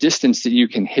the distance that you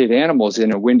can hit animals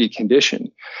in a windy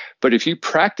condition. But if you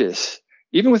practice,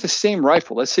 even with the same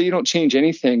rifle, let's say you don't change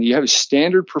anything, you have a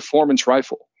standard performance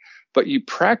rifle, but you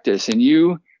practice and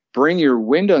you bring your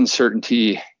wind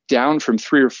uncertainty down from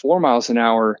 3 or 4 miles an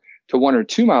hour to 1 or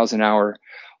 2 miles an hour,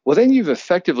 well, then you've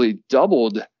effectively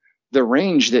doubled the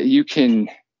range that you can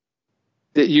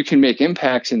make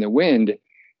impacts in the wind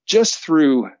just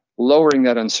through lowering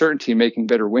that uncertainty and making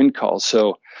better wind calls.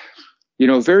 So,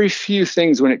 very few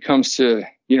things when it comes to,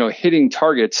 hitting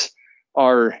targets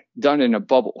are done in a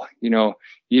bubble. You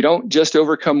don't just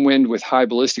overcome wind with high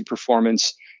ballistic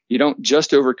performance. You don't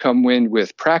just overcome wind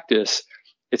with practice.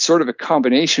 It's sort of a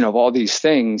combination of all these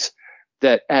things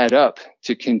that add up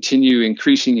to continue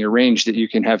increasing your range that you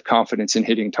can have confidence in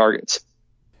hitting targets.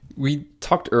 We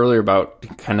talked earlier about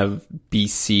kind of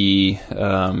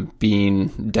BC being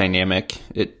dynamic.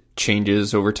 It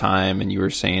changes over time, and you were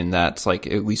saying that's like,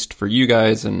 at least for you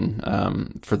guys and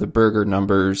for the Burger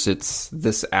numbers, it's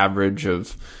this average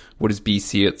of what is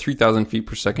BC at 3,000 feet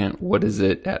per second, what is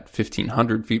it at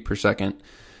 1,500 feet per second.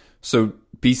 So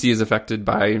BC is affected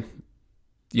by,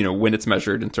 when it's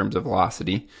measured in terms of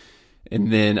velocity.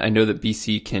 And then I know that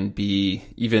BC can be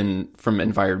even from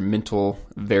environmental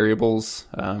variables,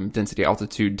 density,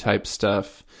 altitude type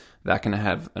stuff, that can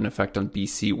have an effect on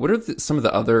BC. What are some of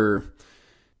the other,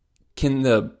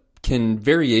 can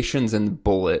variations in the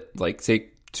bullet, like say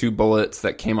 2 bullets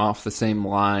that came off the same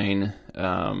line,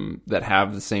 that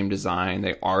have the same design,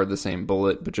 they are the same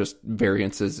bullet, but just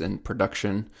variances in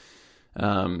production,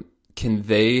 can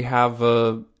they have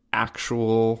a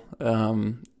actual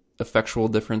effectual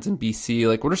difference in BC?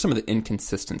 Like, what are some of the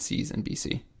inconsistencies in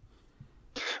BC?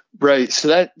 Right.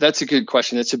 So that's a good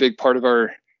question. That's a big part of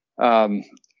our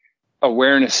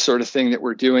awareness sort of thing that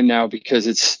we're doing now, because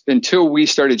it's until we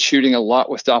started shooting a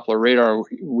lot with Doppler radar,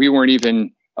 we weren't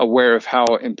even aware of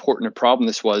how important a problem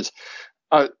this was.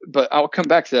 But I'll come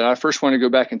back to that. I first want to go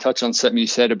back and touch on something you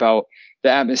said about the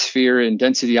atmosphere and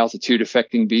density altitude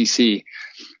affecting BC.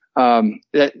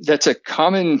 That's a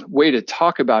common way to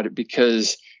talk about it,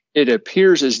 because it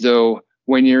appears as though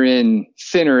when you're in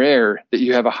thinner air that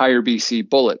you have a higher BC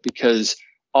bullet, because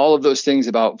all of those things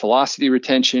about velocity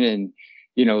retention and,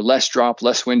 less drop,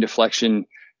 less wind deflection,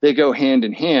 they go hand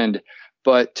in hand.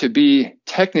 But to be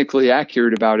technically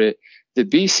accurate about it, the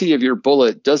BC of your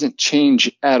bullet doesn't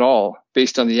change at all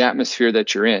based on the atmosphere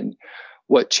that you're in.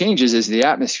 What changes is the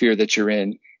atmosphere that you're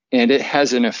in, and it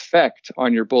has an effect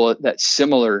on your bullet that's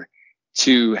similar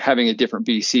to having a different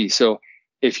BC. So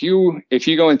if you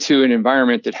go into an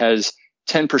environment that has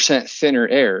 10% thinner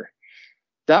air,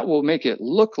 that will make it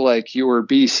look like your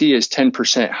BC is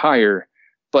 10% higher,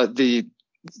 but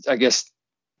I guess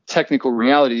technical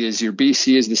reality is your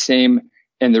BC is the same,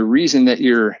 and the reason that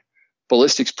your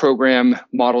ballistics program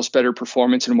models better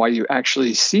performance and why you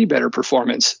actually see better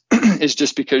performance is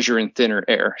just because you're in thinner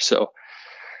air. So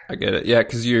I get it. Yeah,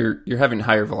 because you're having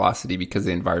higher velocity because of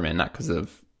the environment, not because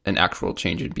of an actual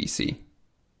change in BC.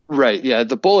 Right. Yeah.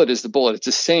 The bullet is the bullet. It's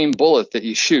the same bullet that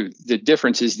you shoot. The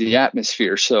difference is the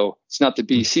atmosphere. So it's not the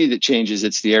BC that changes,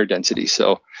 it's the air density.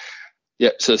 So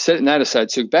yeah. So setting that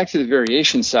aside. So back to the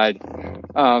variation side,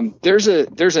 there's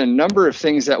a number of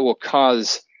things that will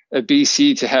cause a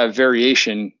BC to have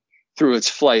variation through its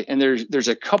flight. And there's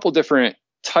a couple different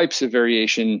types of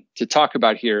variation to talk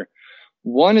about here.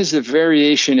 One is the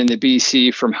variation in the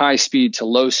BC from high speed to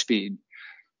low speed.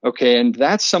 Okay, and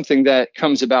that's something that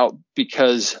comes about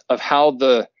because of how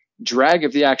the drag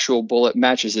of the actual bullet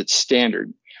matches its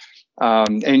standard.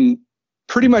 And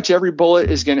pretty much every bullet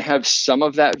is going to have some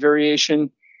of that variation.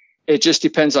 It just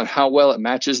depends on how well it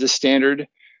matches the standard.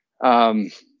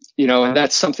 And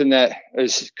that's something that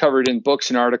is covered in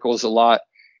books and articles a lot,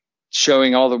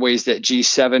 showing all the ways that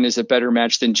G7 is a better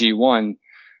match than G1.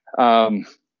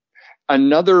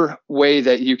 Another way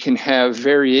that you can have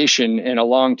variation in a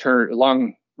long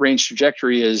range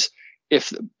trajectory is if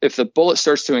the bullet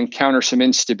starts to encounter some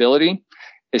instability,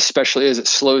 especially as it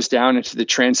slows down into the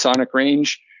transonic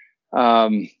range.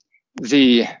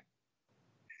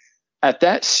 At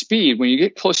that speed, when you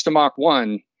get close to Mach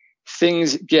 1,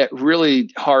 things get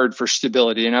really hard for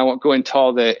stability. And I won't go into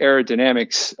all the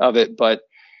aerodynamics of it, but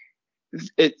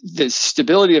the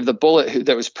stability of the bullet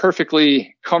that was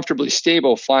perfectly comfortably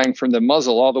stable flying from the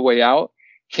muzzle all the way out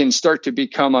can start to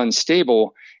become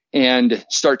unstable and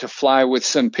start to fly with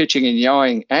some pitching and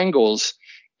yawing angles.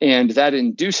 And that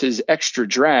induces extra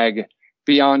drag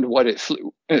beyond what it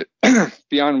flew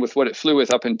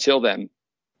with up until then.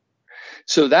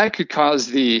 So that could cause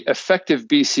the effective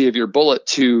BC of your bullet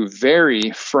to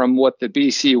vary from what the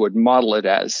BC would model it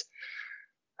as.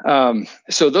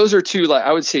 So those are two,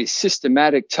 I would say,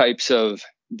 systematic types of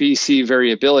BC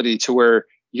variability, to where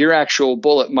your actual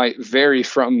bullet might vary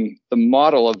from the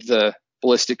model of the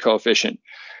ballistic coefficient.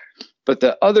 But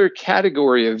the other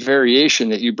category of variation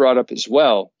that you brought up as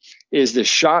well is the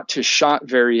shot-to-shot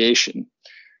variation.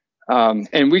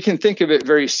 And we can think of it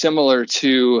very similar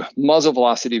to muzzle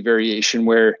velocity variation,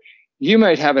 where you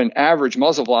might have an average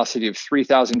muzzle velocity of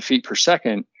 3,000 feet per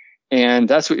second, and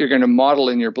that's what you're going to model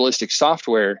in your ballistic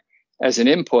software as an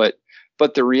input.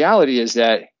 But the reality is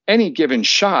that any given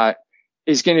shot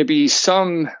is going to be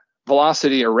some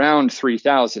velocity around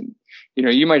 3,000.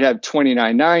 You might have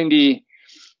 2990,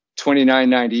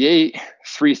 2998,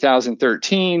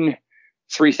 3013,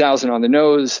 3000 on the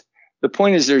nose. The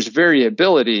point is there's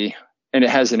variability and it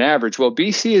has an average. Well,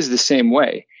 BC is the same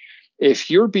way. If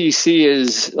your BC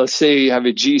is, let's say you have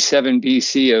a G7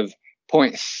 BC of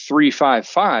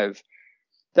 0.355,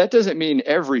 that doesn't mean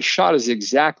every shot is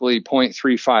exactly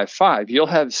 0.355. You'll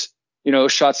have,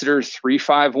 shots that are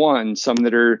 351, some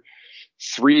that are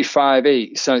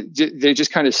 358. So they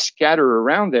just kind of scatter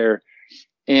around there.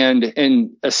 And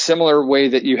in a similar way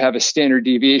that you have a standard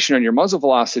deviation on your muzzle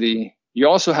velocity, you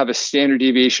also have a standard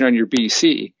deviation on your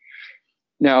BC.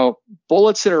 Now,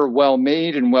 bullets that are well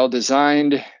made and well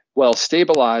designed, well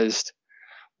stabilized,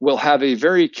 will have a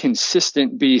very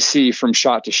consistent BC from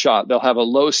shot to shot. They'll have a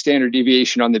low standard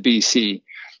deviation on the BC.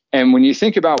 And when you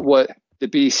think about what the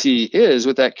BC is,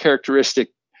 what that characteristic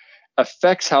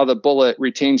affects how the bullet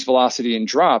retains velocity and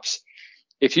drops,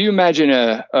 if you imagine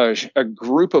a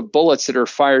group of bullets that are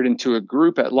fired into a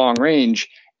group at long range,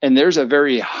 and there's a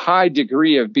very high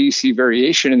degree of BC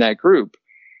variation in that group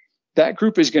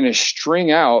is going to string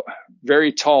out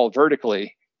very tall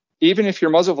vertically. Even if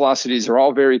your muzzle velocities are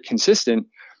all very consistent,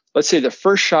 let's say the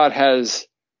first shot has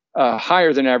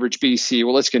higher than average BC,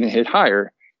 well, it's going to hit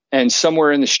higher. And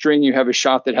somewhere in the string, you have a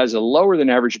shot that has a lower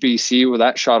than average BC, well,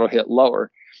 that shot will hit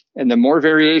lower. And the more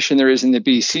variation there is in the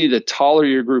BC, the taller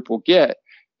your group will get.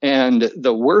 And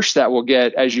the worse that will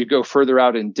get as you go further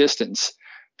out in distance,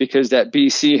 because that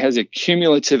BC has a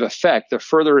cumulative effect. The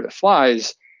further it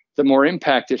flies, the more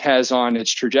impact it has on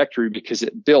its trajectory, because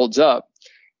it builds up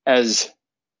as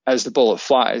the bullet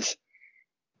flies.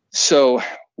 So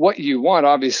what you want,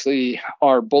 obviously,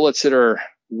 are bullets that are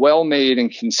well made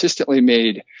and consistently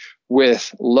made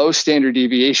with low standard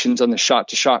deviations on the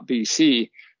shot-to-shot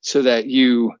BC, so that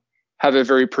you have a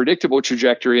very predictable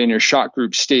trajectory and your shot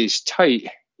group stays tight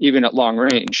even at long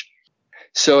range.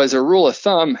 So as a rule of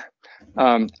thumb,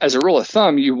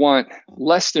 you want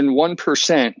less than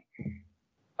 1%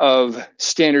 of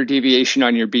standard deviation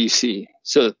on your BC.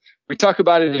 So we talk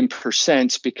about it in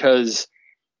percents because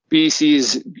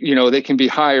BCs, they can be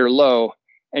high or low,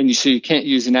 and so you can't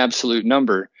use an absolute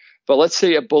number. But let's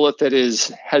say a bullet that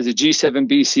has a G7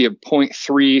 BC of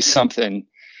 0.3 something,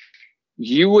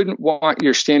 you wouldn't want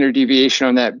your standard deviation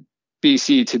on that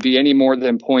BC to be any more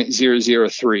than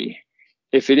 0.003.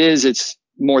 If it is, it's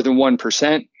more than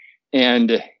 1%.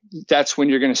 And that's when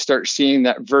you're going to start seeing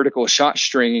that vertical shot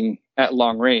stringing at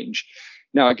long range.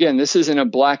 Now, again, this isn't a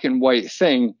black and white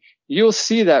thing. You'll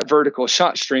see that vertical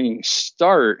shot stringing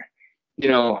start,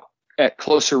 at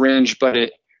closer range, but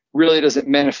it really doesn't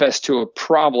manifest to a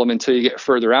problem until you get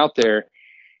further out there.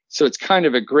 So it's kind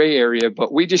of a gray area,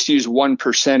 but we just use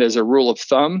 1% as a rule of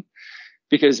thumb,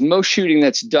 because most shooting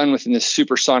that's done within the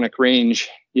supersonic range,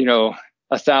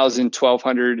 1,000,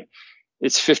 1,200,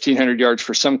 it's 1,500 yards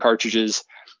for some cartridges.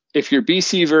 If your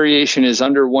BC variation is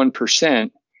under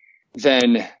 1%,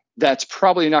 then that's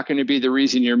probably not going to be the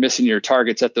reason you're missing your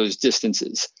targets at those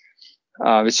distances.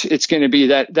 It's going to be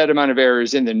that amount of error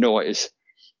is in the noise.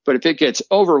 But if it gets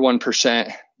over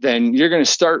 1%, then you're going to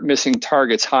start missing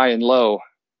targets high and low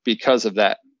because of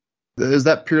that. Is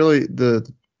that purely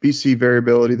the BC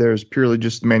variability there is purely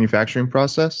just the manufacturing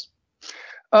process?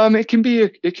 It can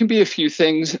be a few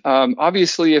things.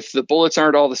 Obviously, if the bullets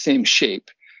aren't all the same shape,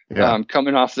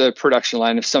 coming off the production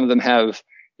line, if some of them have,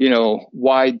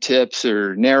 wide tips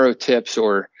or narrow tips,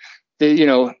 or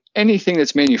anything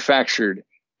that's manufactured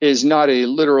is not a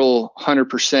literal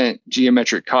 100%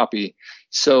 geometric copy.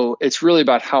 So it's really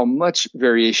about how much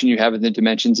variation you have in the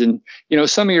dimensions. And,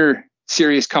 some of your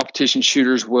serious competition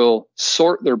shooters will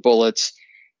sort their bullets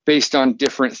based on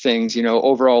different things,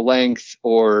 overall length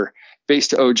or base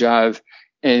to ogive.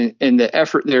 And the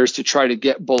effort there is to try to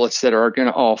get bullets that are going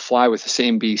to all fly with the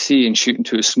same BC and shoot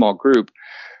into a small group.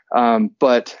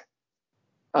 But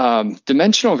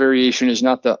dimensional variation is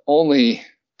not the only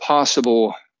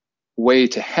possible way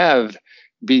to have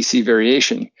BC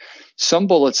variation. some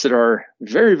bullets that are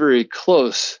very, very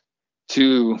close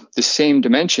to the same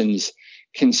dimensions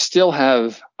can still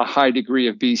have a high degree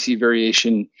of BC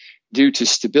variation due to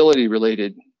stability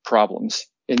related problems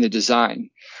in the design.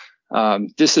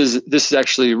 This is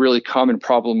actually a really common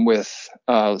problem with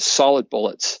solid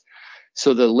bullets.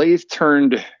 So the lathe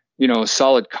turned,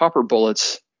 solid copper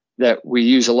bullets that we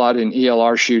use a lot in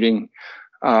ELR shooting,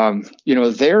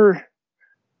 they're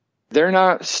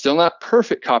still not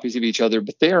perfect copies of each other,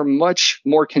 but they are much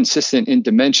more consistent in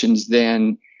dimensions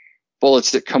than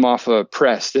bullets that come off a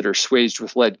press that are swaged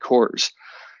with lead cores.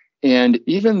 And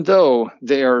even though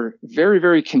they are very,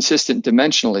 very consistent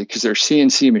dimensionally because they're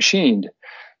CNC machined,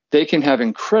 they can have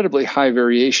incredibly high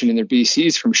variation in their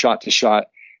BCs from shot to shot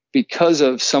because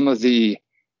of some of the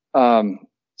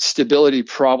stability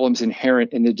problems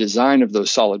inherent in the design of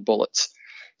those solid bullets.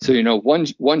 So,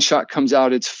 one shot comes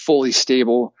out, it's fully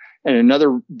stable, and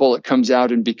another bullet comes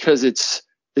out, and because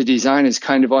the design is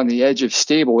kind of on the edge of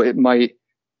stable, it might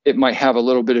have a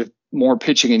little bit of more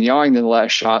pitching and yawing than the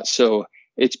last shot, so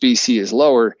its BC is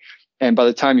lower. And by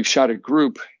the time you've shot a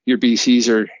group, your BCs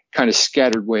are kind of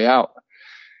scattered way out.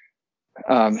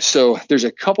 So there's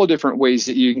a couple different ways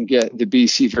that you can get the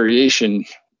BC variation.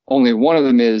 Only one of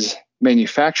them is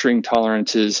manufacturing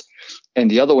tolerances, and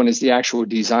the other one is the actual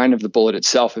design of the bullet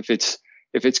itself. If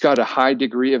it's got a high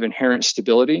degree of inherent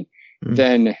stability,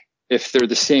 then if they're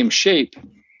the same shape,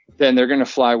 then they're going to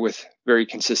fly with very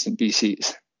consistent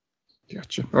BCs.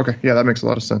 Gotcha. Okay. Yeah, that makes a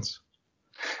lot of sense.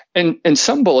 And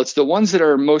some bullets, the ones that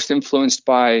are most influenced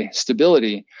by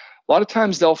stability, a lot of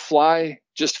times they'll fly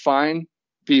just fine,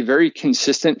 be very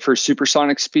consistent for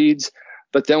supersonic speeds.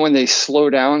 But then when they slow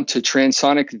down to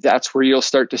transonic, that's where you'll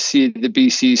start to see the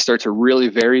BCs start to really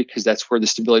vary, because that's where the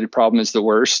stability problem is the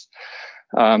worst.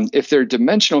 If their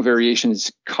dimensional variation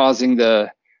is causing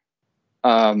the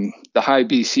high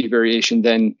BC variation,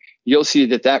 then you'll see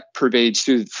that pervades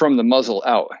from the muzzle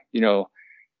out.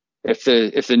 If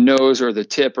the nose or the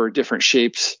tip are different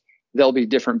shapes, there'll be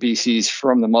different BCs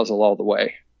from the muzzle all the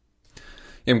way.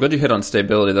 Yeah, I'm glad you hit on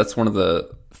stability. That's one of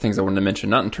the things I wanted to mention,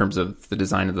 not in terms of the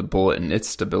design of the bullet and its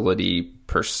stability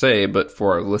per se, but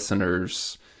for our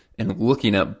listeners and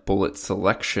looking at bullet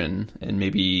selection and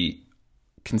maybe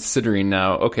considering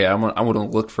now, okay, I want to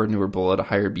look for a newer bullet, a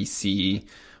higher BC,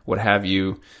 what have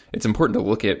you. It's important to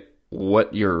look at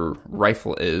what your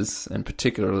rifle is, and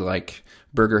particularly like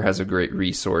Berger has a great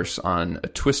resource on a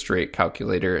twist rate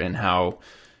calculator and how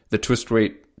the twist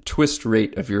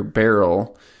rate of your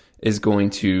barrel is going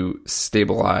to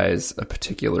stabilize a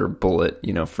particular bullet,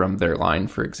 from their line,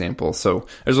 for example. So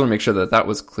I just want to make sure that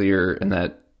was clear and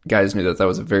that guys knew that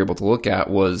was a variable to look at,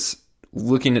 was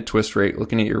looking at twist rate,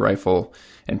 looking at your rifle,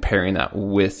 and pairing that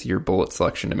with your bullet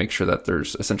selection to make sure that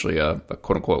there's essentially a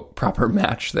quote-unquote proper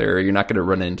match there. You're not going to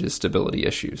run into stability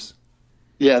issues.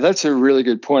 Yeah, that's a really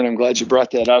good point. I'm glad you brought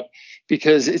that up,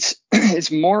 because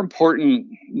it's more important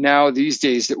now these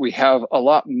days that we have a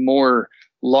lot more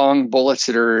long bullets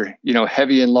that are,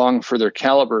 heavy and long for their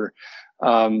caliber.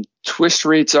 Twist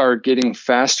rates are getting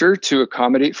faster to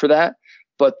accommodate for that,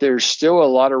 but there's still a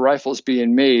lot of rifles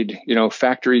being made,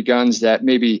 factory guns that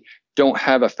maybe don't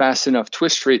have a fast enough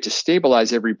twist rate to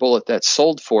stabilize every bullet that's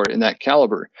sold for it in that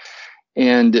caliber.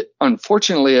 And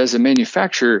unfortunately, as a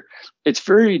manufacturer, it's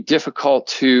very difficult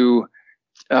to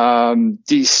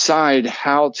decide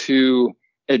how to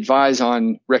advise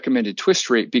on recommended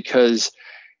twist rate, because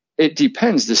it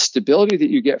depends. The stability that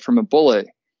you get from a bullet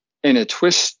in a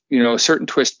twist, a certain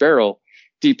twist barrel,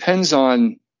 depends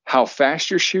on how fast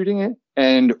you're shooting it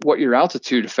and what your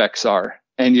altitude effects are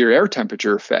and your air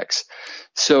temperature effects.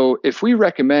 So if we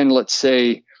recommend, let's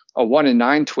say, a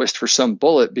 1-in-9 twist for some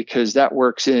bullet, because that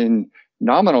works in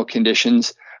nominal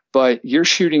conditions, but you're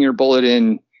shooting your bullet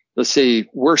in, let's say,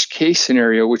 worst case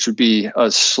scenario, which would be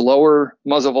a slower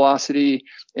muzzle velocity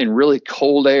in really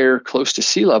cold air close to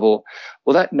sea level,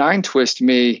 well, that 9 twist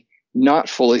may not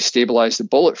fully stabilize the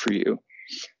bullet for you.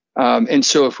 And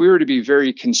so if we were to be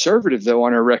very conservative, though,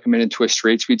 on our recommended twist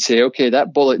rates, we'd say, okay,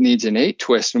 that bullet needs an 8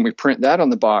 twist, and we print that on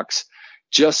the box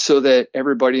just so that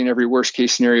everybody in every worst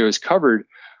case scenario is covered.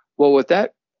 Well,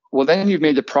 then you've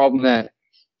made the problem that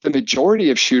the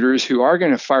majority of shooters who are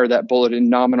going to fire that bullet in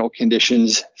nominal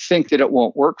conditions think that it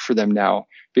won't work for them now,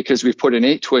 because we've put an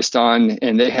 8 twist on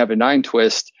and they have a 9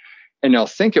 twist, and they'll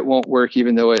think it won't work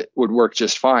even though it would work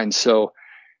just fine. So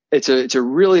it's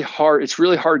really hard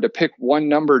to pick one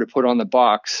number to put on the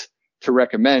box to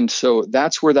recommend. So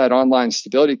that's where that online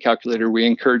stability calculator, we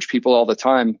encourage people all the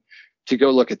time to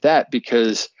go look at that,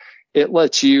 because it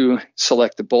lets you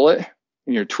select the bullet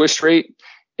and your twist rate,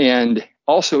 and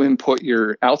also input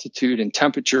your altitude and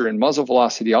temperature and muzzle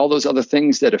velocity, all those other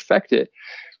things that affect it.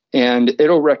 and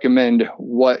it'll recommend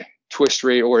what twist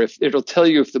rate, or if it'll tell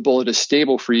you if the bullet is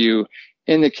stable for you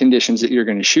in the conditions that you're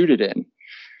going to shoot it in.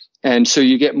 And so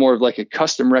you get more of like a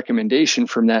custom recommendation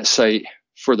from that site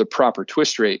for the proper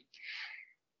twist rate.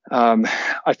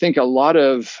 I think a lot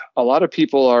of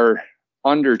people are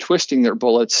under twisting their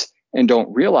bullets and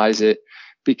don't realize it,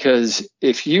 because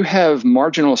if you have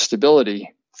marginal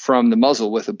stability from the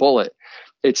muzzle with a bullet,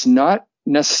 it's not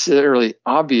necessarily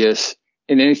obvious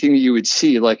in anything that you would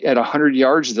see. Like at 100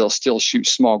 yards, they'll still shoot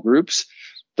small groups.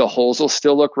 The holes will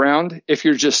still look round if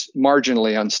you're just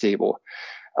marginally unstable.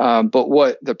 But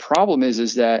what the problem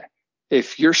is that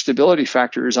if your stability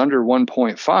factor is under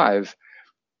 1.5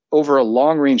 over a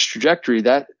long range trajectory,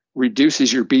 that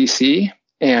reduces your BC.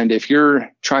 And if you're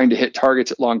trying to hit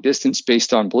targets at long distance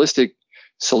based on ballistic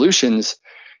solutions,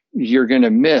 you're going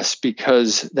to miss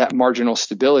because that marginal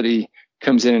stability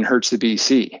comes in and hurts the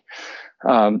BC.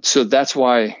 So that's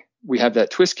why we have that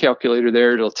twist calculator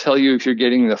there. It'll tell you if you're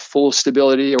getting the full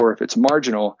stability or if it's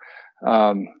marginal.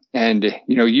 And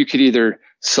you could either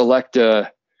select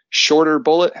a shorter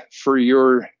bullet for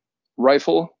your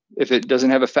rifle if it doesn't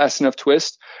have a fast enough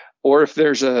twist, or if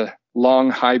there's a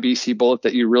long high BC bullet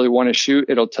that you really want to shoot,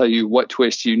 it'll tell you what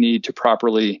twist you need to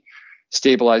properly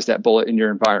stabilize that bullet in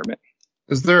your environment.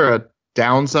 Is there a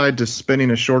downside to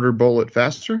spinning a shorter bullet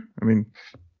faster? I mean,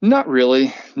 not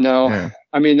really. No. Yeah.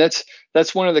 I mean, that's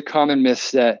one of the common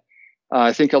myths that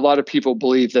I think a lot of people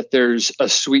believe, that there's a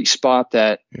sweet spot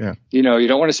that, you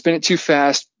don't want to spin it too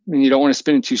fast and you don't want to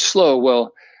spin it too slow.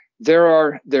 Well, there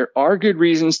are good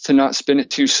reasons to not spin it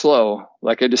too slow.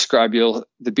 Like I described,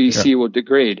 the BC will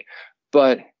degrade.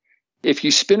 But if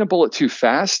you spin a bullet too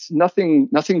fast, nothing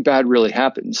bad really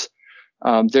happens.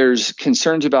 There's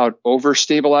concerns about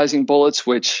over-stabilizing bullets,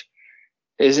 which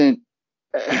isn't,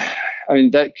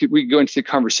 we could go into the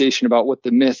conversation about what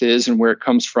the myth is and where it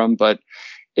comes from. But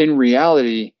in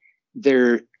reality,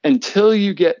 until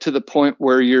you get to the point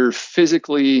where you're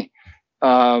physically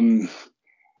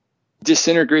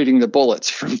disintegrating the bullets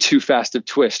from too fast of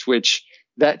twist, which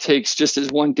that takes, just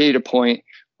as one data point,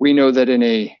 we know that in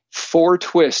a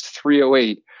 4-twist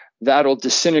 308, that'll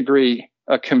disintegrate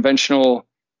a conventional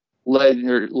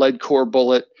lead core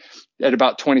bullet at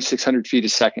about 2,600 feet a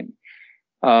second.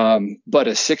 But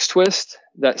a 6-twist,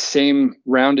 that same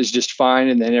round is just fine,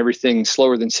 and then everything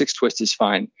slower than 6-twist is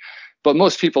fine. But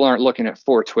most people aren't looking at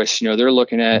 4 twists. They're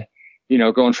looking at,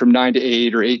 going from 9 to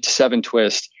 8 or 8 to 7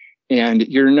 twist, and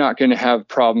you're not going to have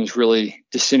problems really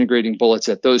disintegrating bullets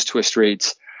at those twist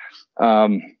rates.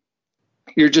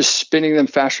 You're just spinning them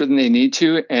faster than they need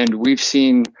to. And we've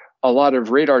seen a lot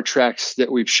of radar tracks that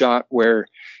we've shot where,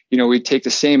 we take the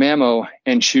same ammo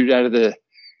and shoot it out of the,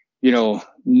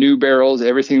 new barrels,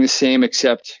 everything the same,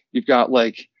 except you've got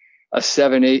like a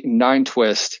 7, 8, and 9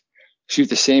 twist, shoot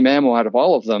the same ammo out of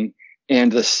all of them.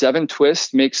 And the 7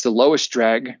 twist makes the lowest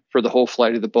drag for the whole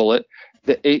flight of the bullet.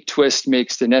 The 8 twist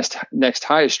makes the next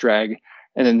highest drag.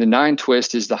 And then the 9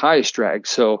 twist is the highest drag.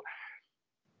 So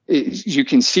you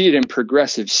can see it in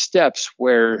progressive steps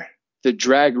where the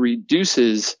drag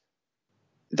reduces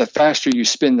the faster you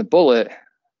spin the bullet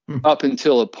up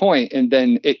until a point, and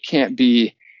then it can't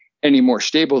be any more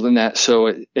stable than that.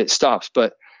 So it stops.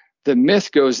 But the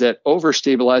myth goes that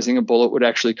over-stabilizing a bullet would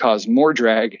actually cause more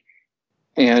drag.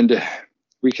 And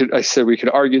we could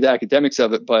argue the academics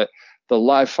of it, but the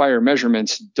live fire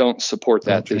measurements don't support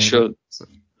that. They show,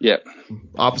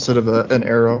 opposite of an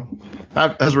arrow.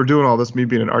 As we're doing all this, me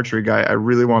being an archery guy, I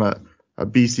really want a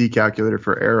BC calculator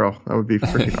for arrow. That would be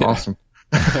freaking awesome.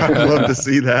 I'd love to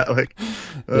see that.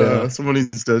 Someone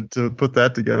needs to put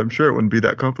that together. I'm sure it wouldn't be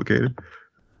that complicated.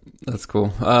 That's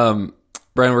cool.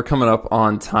 Bryan, we're coming up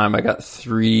on time. I got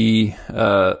three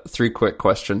quick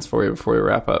questions for you before we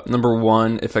wrap up. Number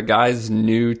one, if a guy's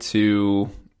new to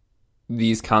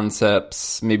these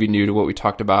concepts, maybe new to what we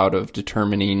talked about of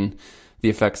determining the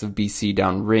effects of BC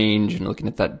down range and looking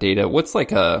at that data, what's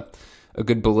like a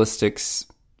good ballistics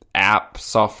app,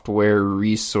 software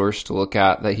resource to look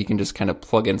at that he can just kind of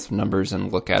plug in some numbers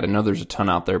and look at? I know there's a ton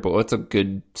out there, but what's a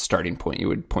good starting point you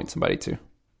would point somebody to?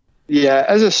 Yeah,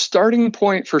 as a starting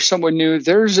point for someone new,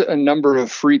 there's a number of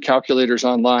free calculators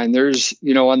online. There's,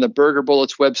 on the Burger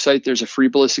Bullets website, there's a free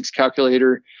ballistics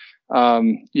calculator.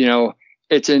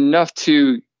 It's enough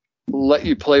to let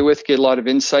you play with, get a lot of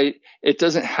insight. It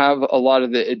doesn't have a lot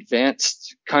of the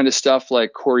advanced kind of stuff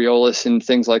like Coriolis and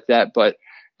things like that. But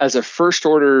as a first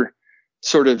order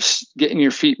sort of getting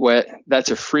your feet wet, that's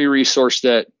a free resource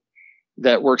that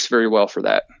works very well for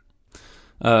that.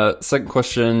 Second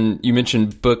question, you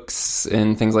mentioned books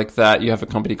and things like that. You have a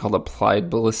company called Applied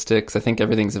Ballistics. I think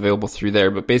everything's available through there.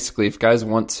 But basically, if guys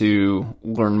want to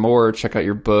learn more, check out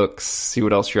your books, see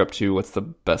what else you're up to, what's the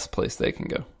best place they can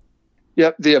go?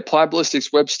 Yep, the Applied Ballistics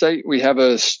website. We have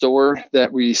a store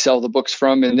that we sell the books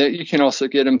from, and that you can also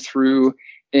get them through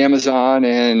Amazon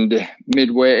and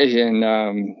Midway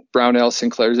and Brownell,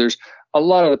 Sinclair's. There's a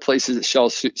lot of the places that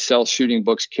sell shooting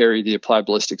books carry the Applied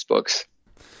Ballistics books.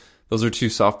 Those are two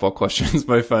softball questions.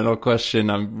 My final question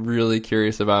I'm really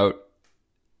curious about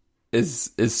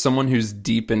is someone who's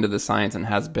deep into the science and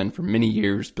has been for many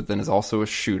years, but then is also a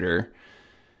shooter.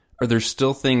 Are there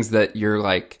still things that you're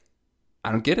like,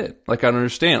 I don't get it. Like, I don't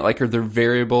understand. Like, are there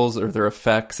variables or there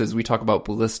effects as we talk about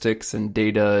ballistics and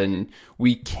data and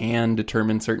we can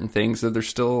determine certain things? Are there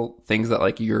still things that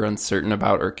like you're uncertain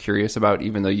about or curious about,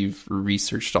 even though you've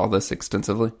researched all this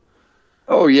extensively?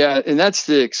 Oh, yeah. And that's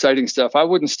the exciting stuff. I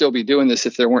wouldn't still be doing this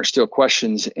if there weren't still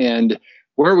questions. And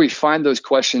where we find those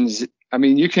questions, I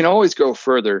mean, you can always go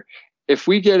further. If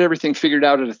we get everything figured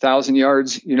out at 1,000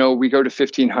 yards, we go to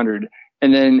 1,500.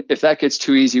 And then if that gets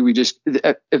too easy,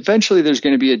 eventually there's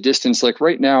going to be a distance. Like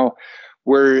right now,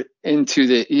 we're into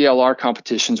the ELR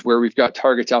competitions where we've got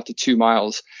targets out to 2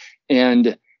 miles.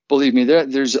 And believe me,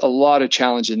 there's a lot of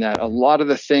challenge in that. A lot of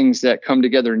the things that come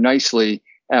together nicely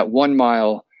at 1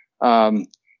 mile,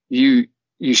 you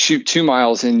shoot 2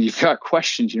 miles and you've got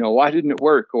questions, why didn't it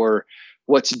work or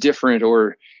what's different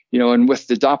or, and with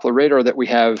the Doppler radar that we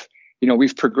have,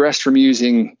 we've progressed from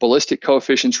using ballistic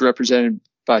coefficients represented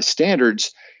by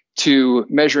standards to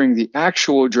measuring the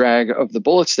actual drag of the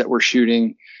bullets that we're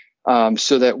shooting,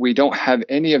 so that we don't have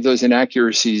any of those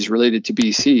inaccuracies related to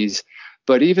BCs.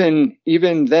 But even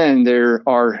then there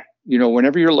are,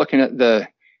 whenever you're looking at the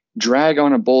drag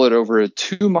on a bullet over a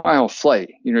 2 mile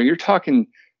flight, you're talking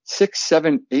 6,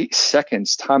 7, 8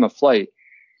 seconds time of flight.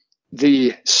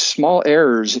 The small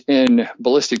errors in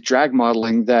ballistic drag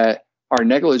modeling that are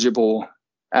negligible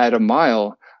at a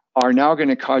mile are now going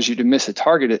to cause you to miss a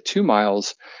target at 2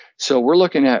 miles. So we're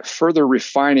looking at further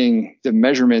refining the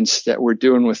measurements that we're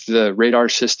doing with the radar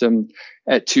system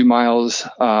at 2 miles.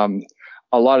 A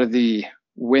lot of the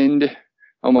wind,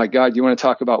 oh my God, you want to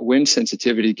talk about wind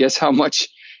sensitivity? Guess how much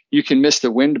you can miss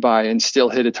the wind by and still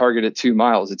hit a target at 2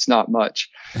 miles. It's not much.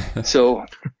 So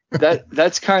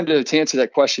that's kind of to answer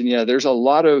that question. Yeah, there's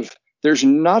not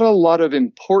a lot of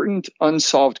important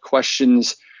unsolved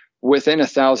questions within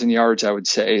 1,000 yards, I would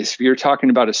say. So if you're talking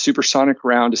about a supersonic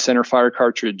round, a center fire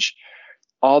cartridge,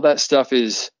 all that stuff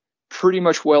is pretty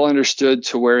much well understood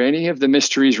to where any of the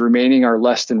mysteries remaining are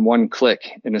less than 1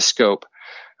 click in a scope.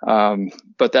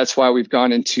 But that's why we've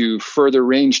gone into further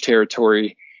range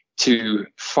territory to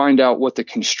find out what the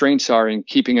constraints are in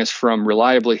keeping us from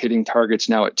reliably hitting targets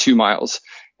now at 2 miles.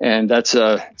 And it's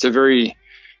a very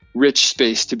rich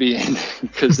space to be in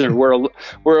because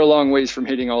we're a long ways from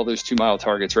hitting all those 2 mile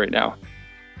targets right now.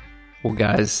 Well,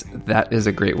 guys, that is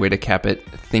a great way to cap it.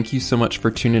 Thank you so much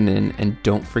for tuning in, and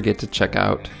don't forget to check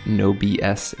out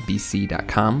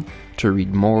nobsbc.com to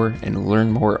read more and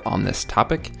learn more on this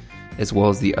topic, as well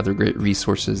as the other great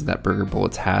resources that Burger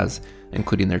Bullets has,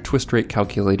 including their twist rate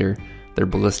calculator, their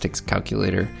ballistics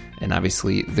calculator, and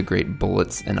obviously the great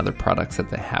bullets and other products that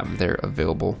they have there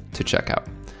available to check out.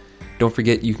 Don't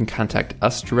forget you can contact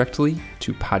us directly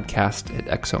to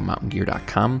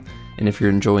podcast@exomountaingear.com. And if you're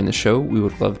enjoying the show, we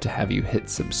would love to have you hit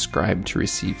subscribe to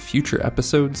receive future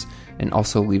episodes and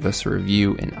also leave us a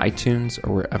review in iTunes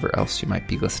or wherever else you might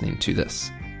be listening to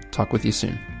this. Talk with you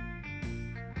soon.